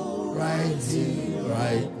flow right here,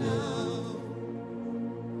 right now.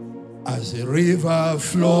 As the river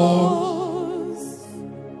flows,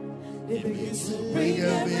 it begins to bring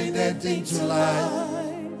everything to life.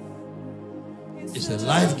 It's a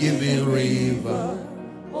life-giving river.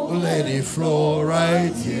 Oh, let it flow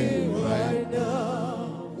right here, right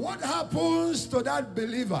now. What happens to that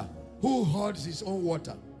believer who hoards his own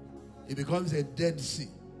water? It becomes a dead sea.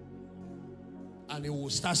 And it will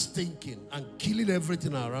start stinking and killing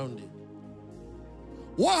everything around it.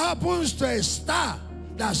 What happens to a star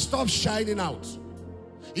that stops shining out?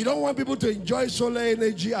 You don't want people to enjoy solar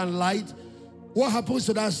energy and light. What happens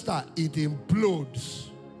to that star? It implodes.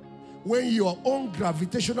 When your own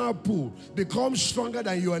gravitational pull becomes stronger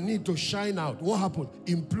than your need to shine out, what happens?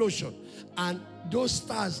 Implosion. And those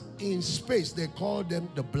stars in space, they call them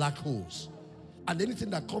the black holes. And anything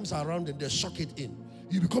that comes around them, they suck it in.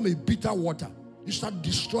 You become a bitter water. You start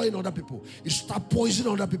destroying other people. You start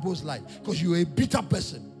poisoning other people's life because you're a bitter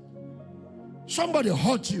person. Somebody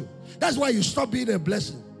hurt you. That's why you stop being a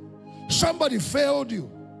blessing. Somebody failed you.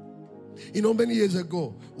 You know, many years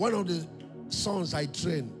ago, one of the sons I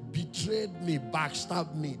trained betrayed me,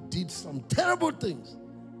 backstabbed me, did some terrible things.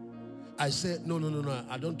 I said, no,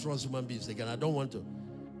 I don't trust human beings again. I don't want to.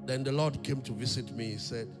 Then the Lord came to visit me. He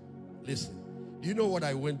said, listen, do you know what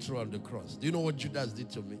I went through on the cross? Do you know what Judas did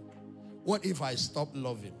to me? What if I stopped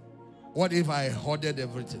loving? What if I hoarded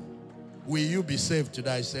everything? Will you be saved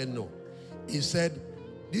today? I said, no. He said,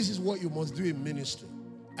 this is what you must do in ministry.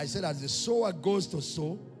 I said, as the sower goes to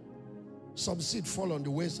sow, some seed fall on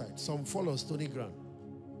the wayside, some fall on stony ground.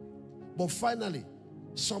 But finally,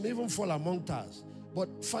 some even fall among tares.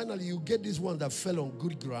 But finally, you get this one that fell on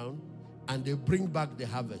good ground, and they bring back the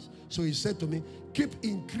harvest. So he said to me, keep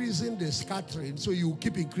increasing the scattering, so you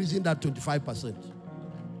keep increasing that 25%.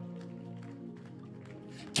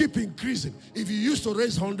 Keep increasing. If you used to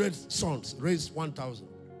raise 100 sons, raise 1,000.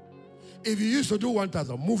 If you used to do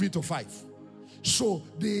 1,000, move it to 5. So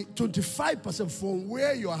the 25% from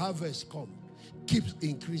where your harvest comes keeps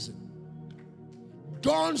increasing.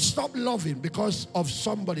 Don't stop loving because of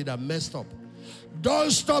somebody that messed up.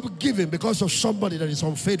 Don't stop giving because of somebody that is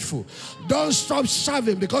unfaithful. Don't stop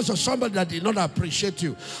serving because of somebody that did not appreciate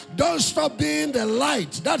you. Don't stop being the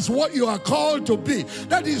light. That's what you are called to be.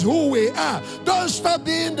 That is who we are. Don't stop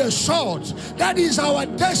being the salt. That is our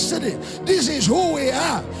destiny. This is who we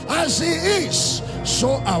are. As He is,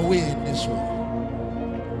 so are we in this world.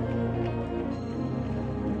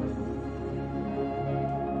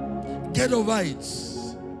 Get over it.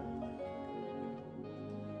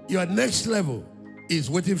 Your next level is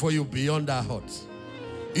waiting for you beyond that hurt.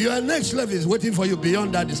 Your next level is waiting for you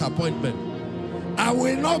beyond that disappointment. I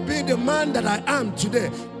will not be the man that I am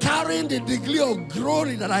today, carrying the degree of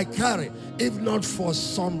glory that I carry, if not for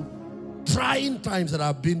some trying times that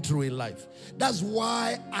I've been through in life. That's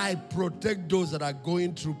why I protect those that are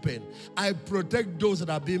going through pain. I protect those that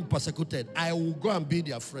are being persecuted. I will go and be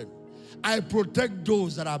their friend. I protect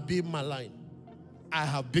those that are being maligned. I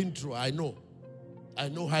have been through, I know. I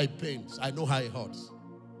know how it pains. I know how it hurts.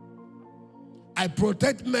 I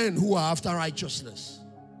protect men who are after righteousness,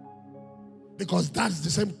 because that's the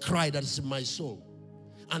same cry that is in my soul.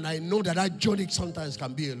 And I know that that journey sometimes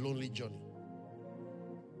can be a lonely journey.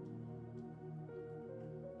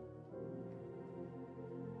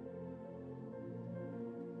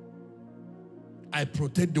 I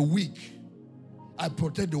protect the weak. I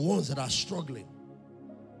protect the ones that are struggling.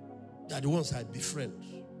 They are the ones I befriend.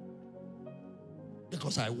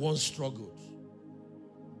 Because I once struggled.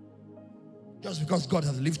 Just because God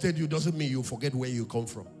has lifted you doesn't mean you forget where you come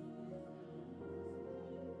from.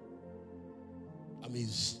 I mean,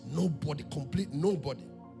 it's nobody, complete nobody.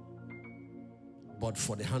 But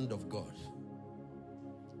for the hand of God.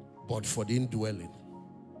 But for the indwelling.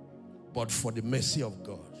 But for the mercy of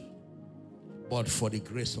God. But for the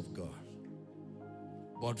grace of God.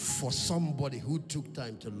 But for somebody who took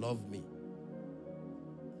time to love me.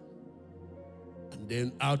 And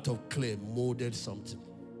then out of clay molded something.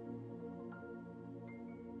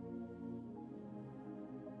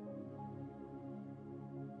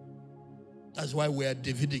 That's why we are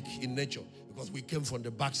Davidic in nature. Because we came from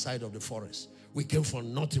the backside of the forest. We came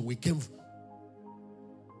from nothing. We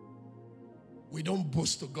don't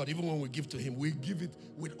boast to God. Even when we give to Him, we give it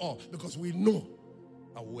with awe. Because we know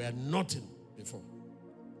that we are nothing before.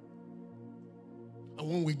 And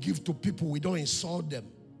when we give to people, we don't insult them.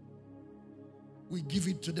 We give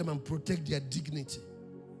it to them and protect their dignity.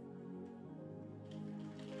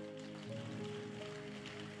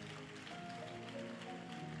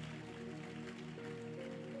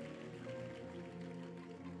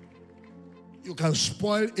 You can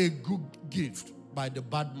spoil a good gift by the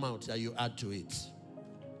bad mouth that you add to it.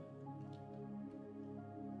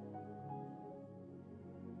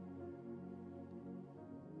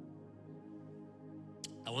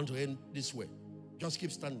 I want to end this way. Just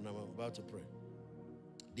keep standing. I'm about to pray.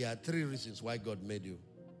 There are 3 reasons why God made you.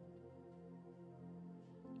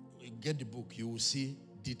 You get the book, you will see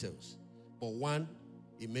details. But 1,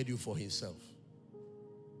 He made you for Himself.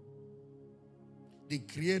 The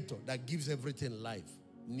Creator that gives everything life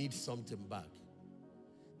needs something back.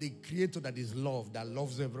 The Creator that is love, that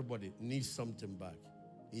loves everybody, needs something back.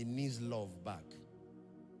 He needs love back.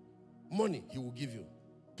 Money, He will give you.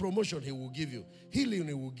 Promotion, He will give you. Healing,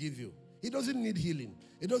 He will give you. He doesn't need healing.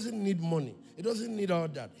 He doesn't need money. He doesn't need all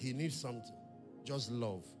that. He needs something. Just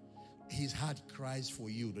love. His heart cries for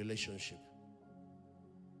you, relationship.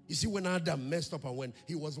 You see, when Adam messed up and when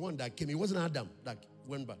he was one that came, it wasn't Adam that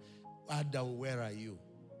went back. Adam, where are you?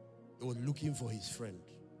 He was looking for his friend.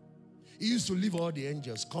 He used to leave all the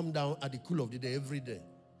angels, come down at the cool of the day every day,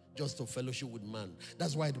 just to fellowship with man.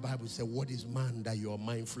 That's why the Bible said, what is man that you are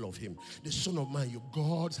mindful of him? The Son of Man,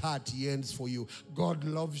 God's heart yearns for you. God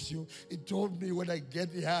loves you. He told me when I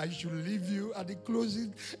get here, I should leave you at the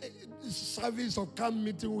closing service or camp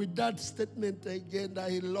meeting with that statement again,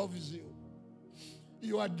 that He loves you.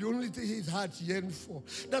 You are the only thing His heart yearned for.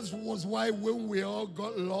 That was why when we all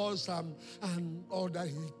got lost and all that,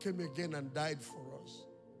 He came again and died for us.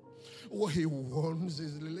 What He wants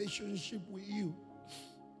is relationship with you.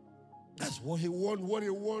 That's what He wants. What He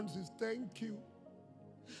wants is thank you.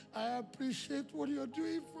 I appreciate what you're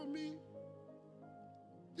doing for me.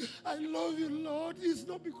 I love you, Lord. It's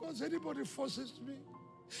not because anybody forces me.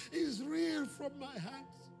 is real from my heart.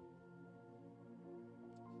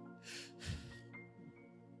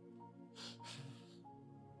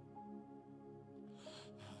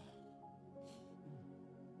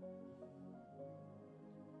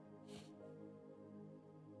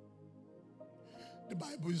 The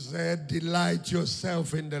Bible said, delight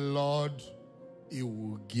yourself in the Lord. He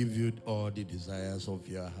will give you all the desires of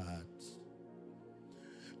your heart.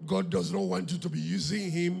 God does not want you to be using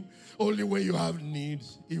him only when you have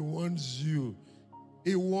needs. He wants you.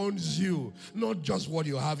 He wants you. Not just what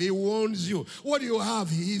you have. He wants you. What you have,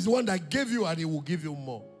 he is the one that gave you, and he will give you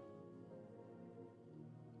more.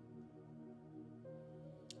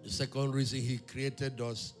 The second reason he created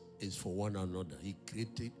us is for one another. He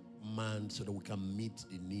created man so that we can meet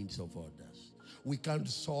the needs of others. We can't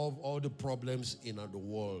solve all the problems in the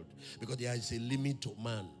world because there is a limit to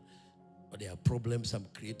man. But there are problems I'm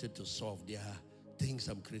created to solve. There are things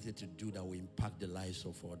I'm created to do that will impact the lives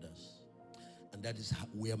of others. And that is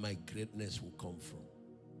where my greatness will come from.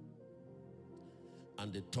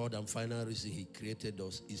 And the third and final reason he created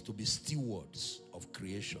us is to be stewards of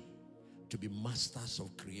creation, to be masters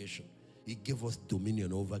of creation. He gave us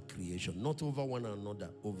dominion over creation, not over one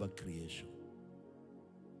another, over creation.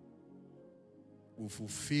 We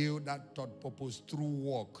fulfill that third purpose through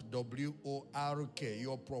work, W-O-R-K,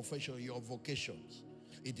 your profession, your vocations.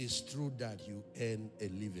 It is through that you earn a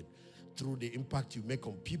living, through the impact you make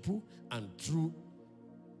on people, and through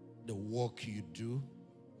the work you do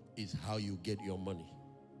is how you get your money.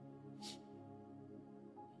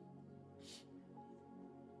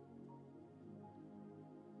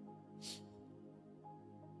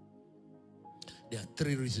 There are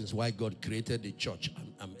three reasons why God created the church.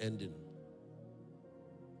 I'm ending.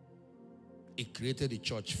 He created the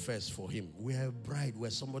church first for him. We're a bride.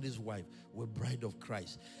 We're somebody's wife. We're bride of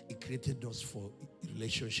Christ. He created us for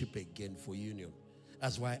relationship again, for union.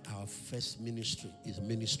 That's why our first ministry is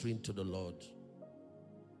ministering to the Lord.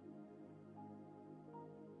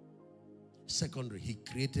 Secondly, he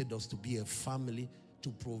created us to be a family, to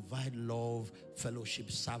provide love,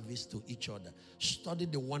 fellowship, service to each other. Study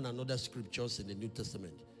the one another scriptures in the New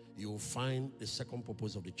Testament. You'll find the second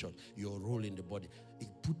purpose of the church, your role in the body. It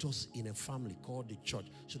put us in a family called the church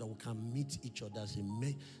so that we can meet each other,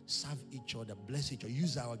 serve each other, bless each other,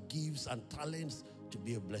 use our gifts and talents to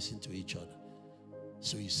be a blessing to each other.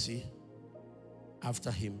 So you see,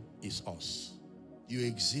 after him is us. You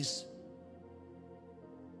exist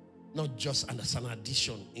not just as an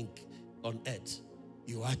addition on earth.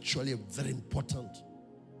 You are actually very important.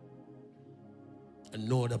 And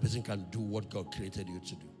no other person can do what God created you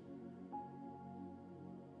to do.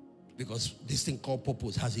 Because this thing called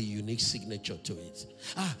purpose has a unique signature to it.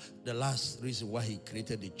 The last reason why he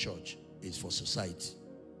created the church is for society.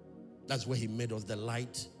 That's where he made us the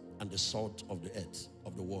light and the salt of the earth,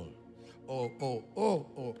 of the world.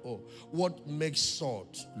 What makes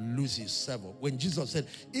salt lose its savor? When Jesus said,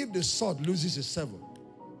 if the salt loses its savor,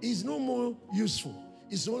 it's no more useful.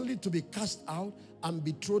 It's only to be cast out and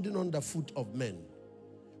be trodden under foot of men.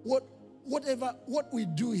 What we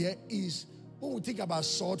do here is, when we think about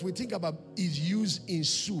salt, we think about is used in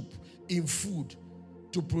soup, in food,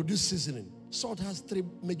 to produce seasoning. Salt has three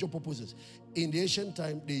major purposes. In the ancient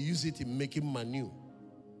time, they use it in making manure.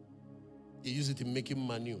 They use it in making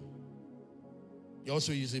manure. They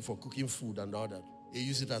also use it for cooking food and all that. They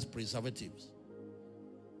use it as preservatives.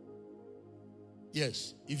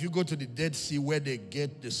 Yes, if you go to the Dead Sea where they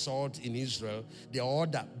get the salt in Israel, they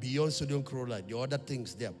order beyond sodium chloride. They order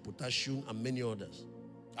things there, potassium and many others.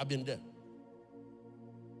 I've been there.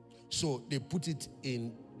 So they put it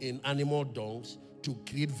in animal dungs to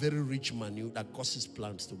create very rich manure that causes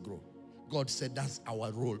plants to grow. God said that's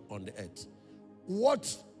our role on the earth.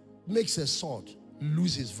 What makes a salt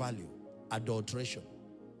lose its value? Adulteration.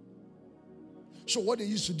 So what they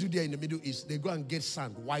used to do there in the middle is they go and get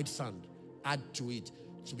sand, white sand, add to it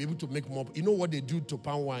to be able to make more. You know what they do to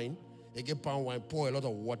palm wine? They get palm wine, pour a lot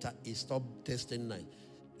of water, it stops tasting nice.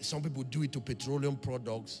 Some people do it to petroleum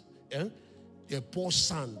products. They pour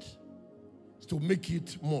sand to make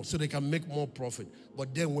it more so they can make more profit.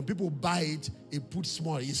 But then when people buy it, it puts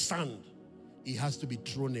more. It's sand. It has to be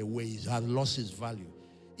thrown away. It has lost its value.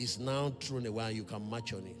 It's now thrown away and you can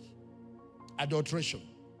match on it. Adulteration.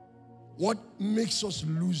 What makes us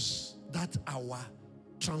lose that our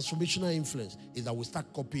transformational influence is that we start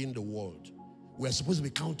copying the world. We're supposed to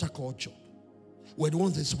be counterculture. We're the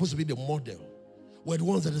ones that are supposed to be the model. We're the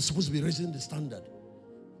ones that are supposed to be raising the standard.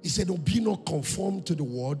 He said, oh, be not conformed to the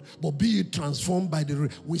world, but be ye transformed by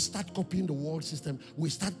the... We start copying the world system. We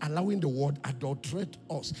start allowing the world adulterate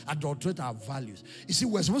us, adulterate our values. You see,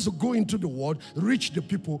 we're supposed to go into the world, reach the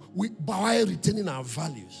people by retaining our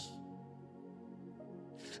values.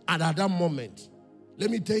 And at that moment, let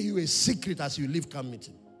me tell you a secret as you leave camp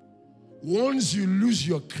meeting. Once you lose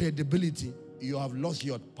your credibility, you have lost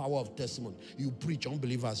your power of testimony. You preach,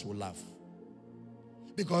 unbelievers will laugh.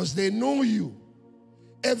 Because they know you.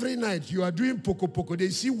 Every night you are doing poko. They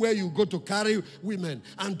see where you go to carry women.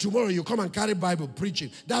 And tomorrow you come and carry Bible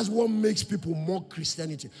preaching. That's what makes people mock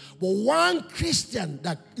Christianity. But one Christian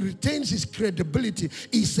that retains his credibility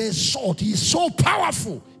is a sword. He is so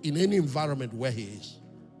powerful in any environment where he is.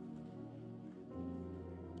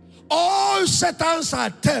 All Satan's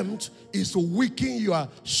attempt is to weaken your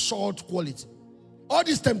sword quality. All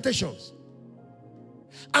these temptations.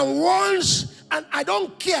 And I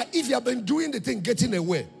don't care if you have been doing the thing, getting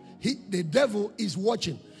away. The devil is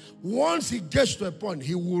watching. Once he gets to a point,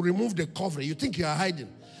 he will remove the covering. You think you are hiding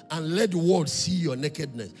and let the world see your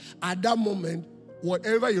nakedness. At that moment,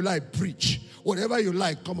 whatever you like, preach. Whatever you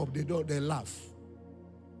like, come up. They laugh.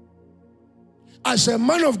 As a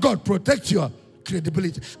man of God, protect your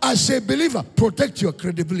credibility. As a believer, protect your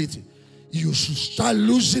credibility. You should start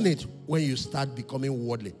losing it when you start becoming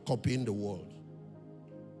worldly, copying the world.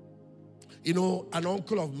 You know, an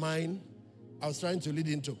uncle of mine, I was trying to lead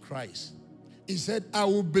him to Christ. He said, I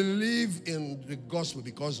will believe in the gospel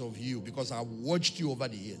because of you, because I've watched you over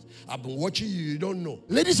the years. I've been watching you, you don't know.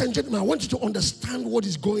 Ladies and gentlemen, I want you to understand what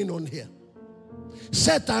is going on here.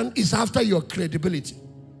 Satan is after your credibility.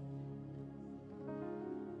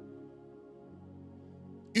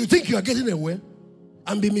 You think you are getting away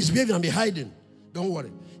and be misbehaving and be hiding. Don't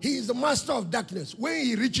worry. He is the master of darkness. When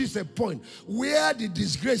he reaches a point where the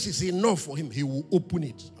disgrace is enough for him, he will open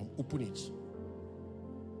it and open it.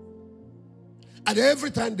 And every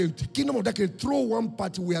time the kingdom of darkness throw one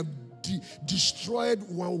party, we have destroyed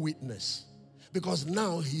one witness. Because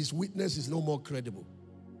now his witness is no more credible.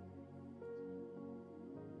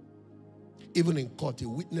 Even in court, a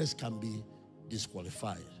witness can be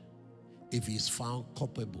disqualified if he is found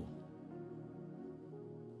culpable.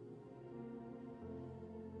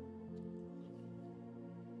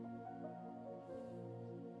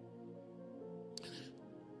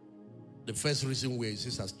 The first reason we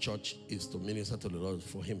exist as church is to minister to the Lord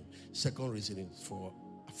for him. Second reason is for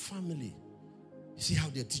a family. You see how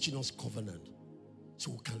they're teaching us covenant.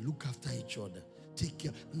 So we can look after each other. Take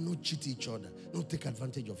care, not cheat each other, not take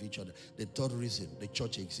advantage of each other. The third reason the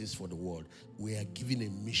church exists for the world. We are given a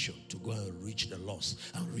mission to go and reach the lost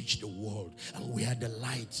and reach the world. And we are the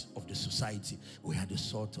light of the society. We are the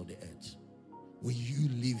salt of the earth. When you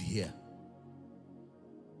live here,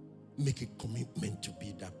 make a commitment to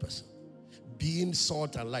be that person. Being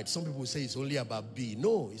salt and light. Some people say it's only about being.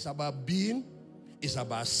 No, it's about being, it's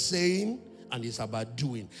about saying, and it's about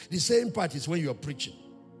doing. The same part is when you're preaching.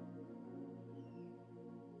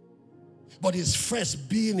 But it's first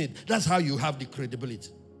being it. That's how you have the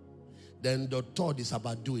credibility. Then the third is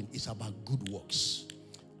about doing. It's about good works.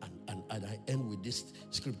 And I end with this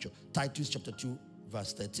scripture. Titus chapter 2,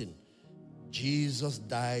 verse 13. Jesus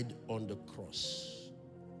died on the cross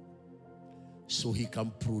so he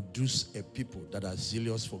can produce a people that are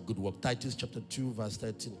zealous for good work. Titus chapter 2, verse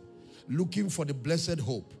 13. Looking for the blessed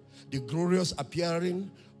hope, the glorious appearing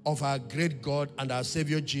of our great God and our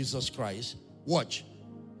Savior Jesus Christ. Watch.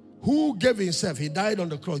 Who gave himself, he died on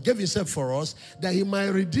the cross, gave himself for us, that he might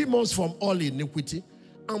redeem us from all iniquity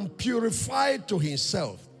and purify to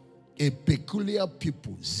himself a peculiar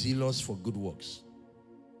people, zealous for good works.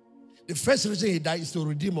 The first reason he died is to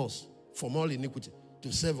redeem us from all iniquity,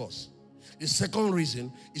 to save us. The second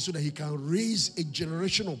reason is so that he can raise a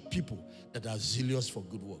generation of people that are zealous for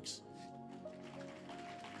good works.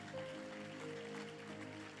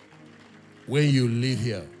 When you live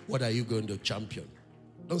here, what are you going to champion?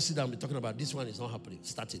 Don't sit down and be talking about this one is not happening.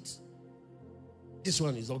 Start it. This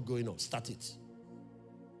one is not going on. Start it.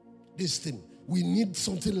 This thing, we need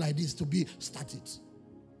something like this to be, start it.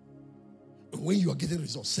 And when you are getting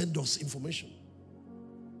results, send us information.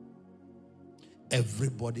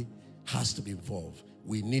 Everybody has to be involved.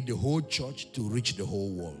 We need the whole church to reach the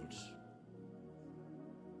whole world.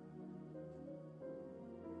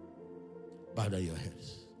 Bow down your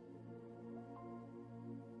heads.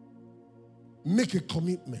 Make a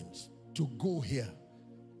commitment to go here,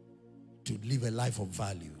 to live a life of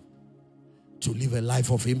value, to live a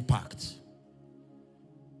life of impact.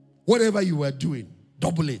 Whatever you were doing,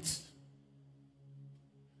 double it.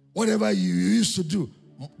 Whatever you used to do,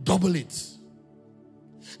 double it.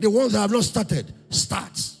 The ones that have not started,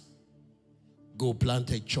 start. Go plant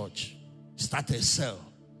a church. Start a cell.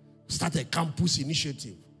 Start a campus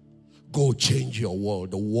initiative. Go change your world.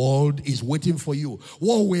 The world is waiting for you.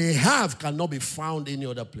 What we have cannot be found any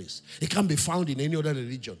other place. It can't be found in any other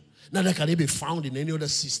religion. Neither can it be found in any other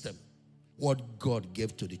system. What God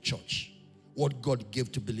gave to the church. What God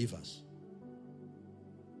gave to believers.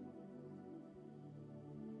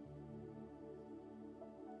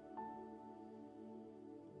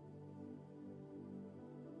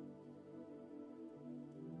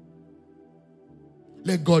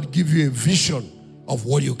 Let God give you a vision of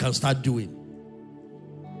what you can start doing.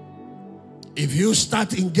 If you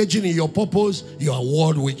start engaging in your purpose, your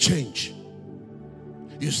world will change.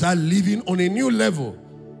 You start living on a new level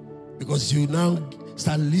because you now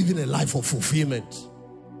start living a life of fulfillment.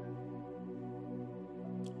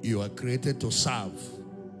 You are created to serve.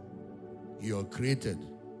 You are created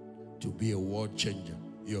to be a world changer.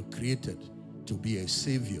 You are created to be a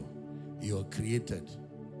savior. You are created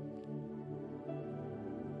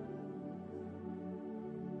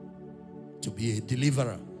to be a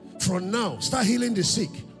deliverer. From now, start healing the sick.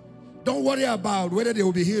 Don't worry about whether they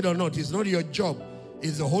will be healed or not. It's not your job.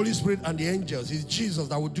 It's the Holy Spirit and the angels. It's Jesus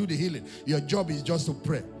that will do the healing. Your job is just to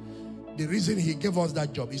pray. The reason he gave us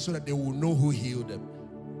that job is so that they will know who healed them.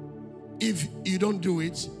 If you don't do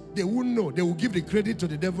it, they won't know. They will give the credit to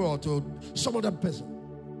the devil or to some other person.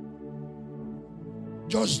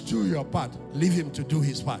 Just do your part. Leave him to do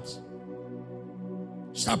his part.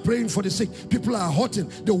 Start praying for the sick. People are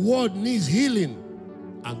hurting. The world needs healing.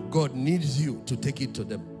 And God needs you to take it to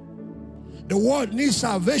them. The world needs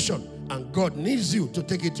salvation. And God needs you to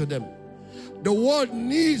take it to them. The world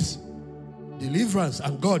needs deliverance.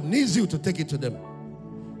 And God needs you to take it to them.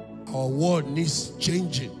 Our world needs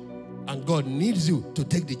changing. And God needs you to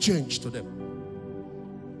take the change to them.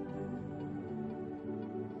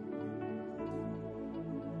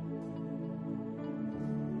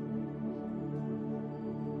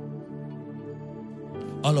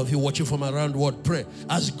 All of you watching from around the world, pray.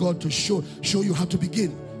 Ask God to show you how to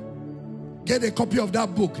begin. Get a copy of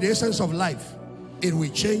that book, The Essence of Life. It will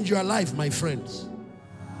change your life, my friends.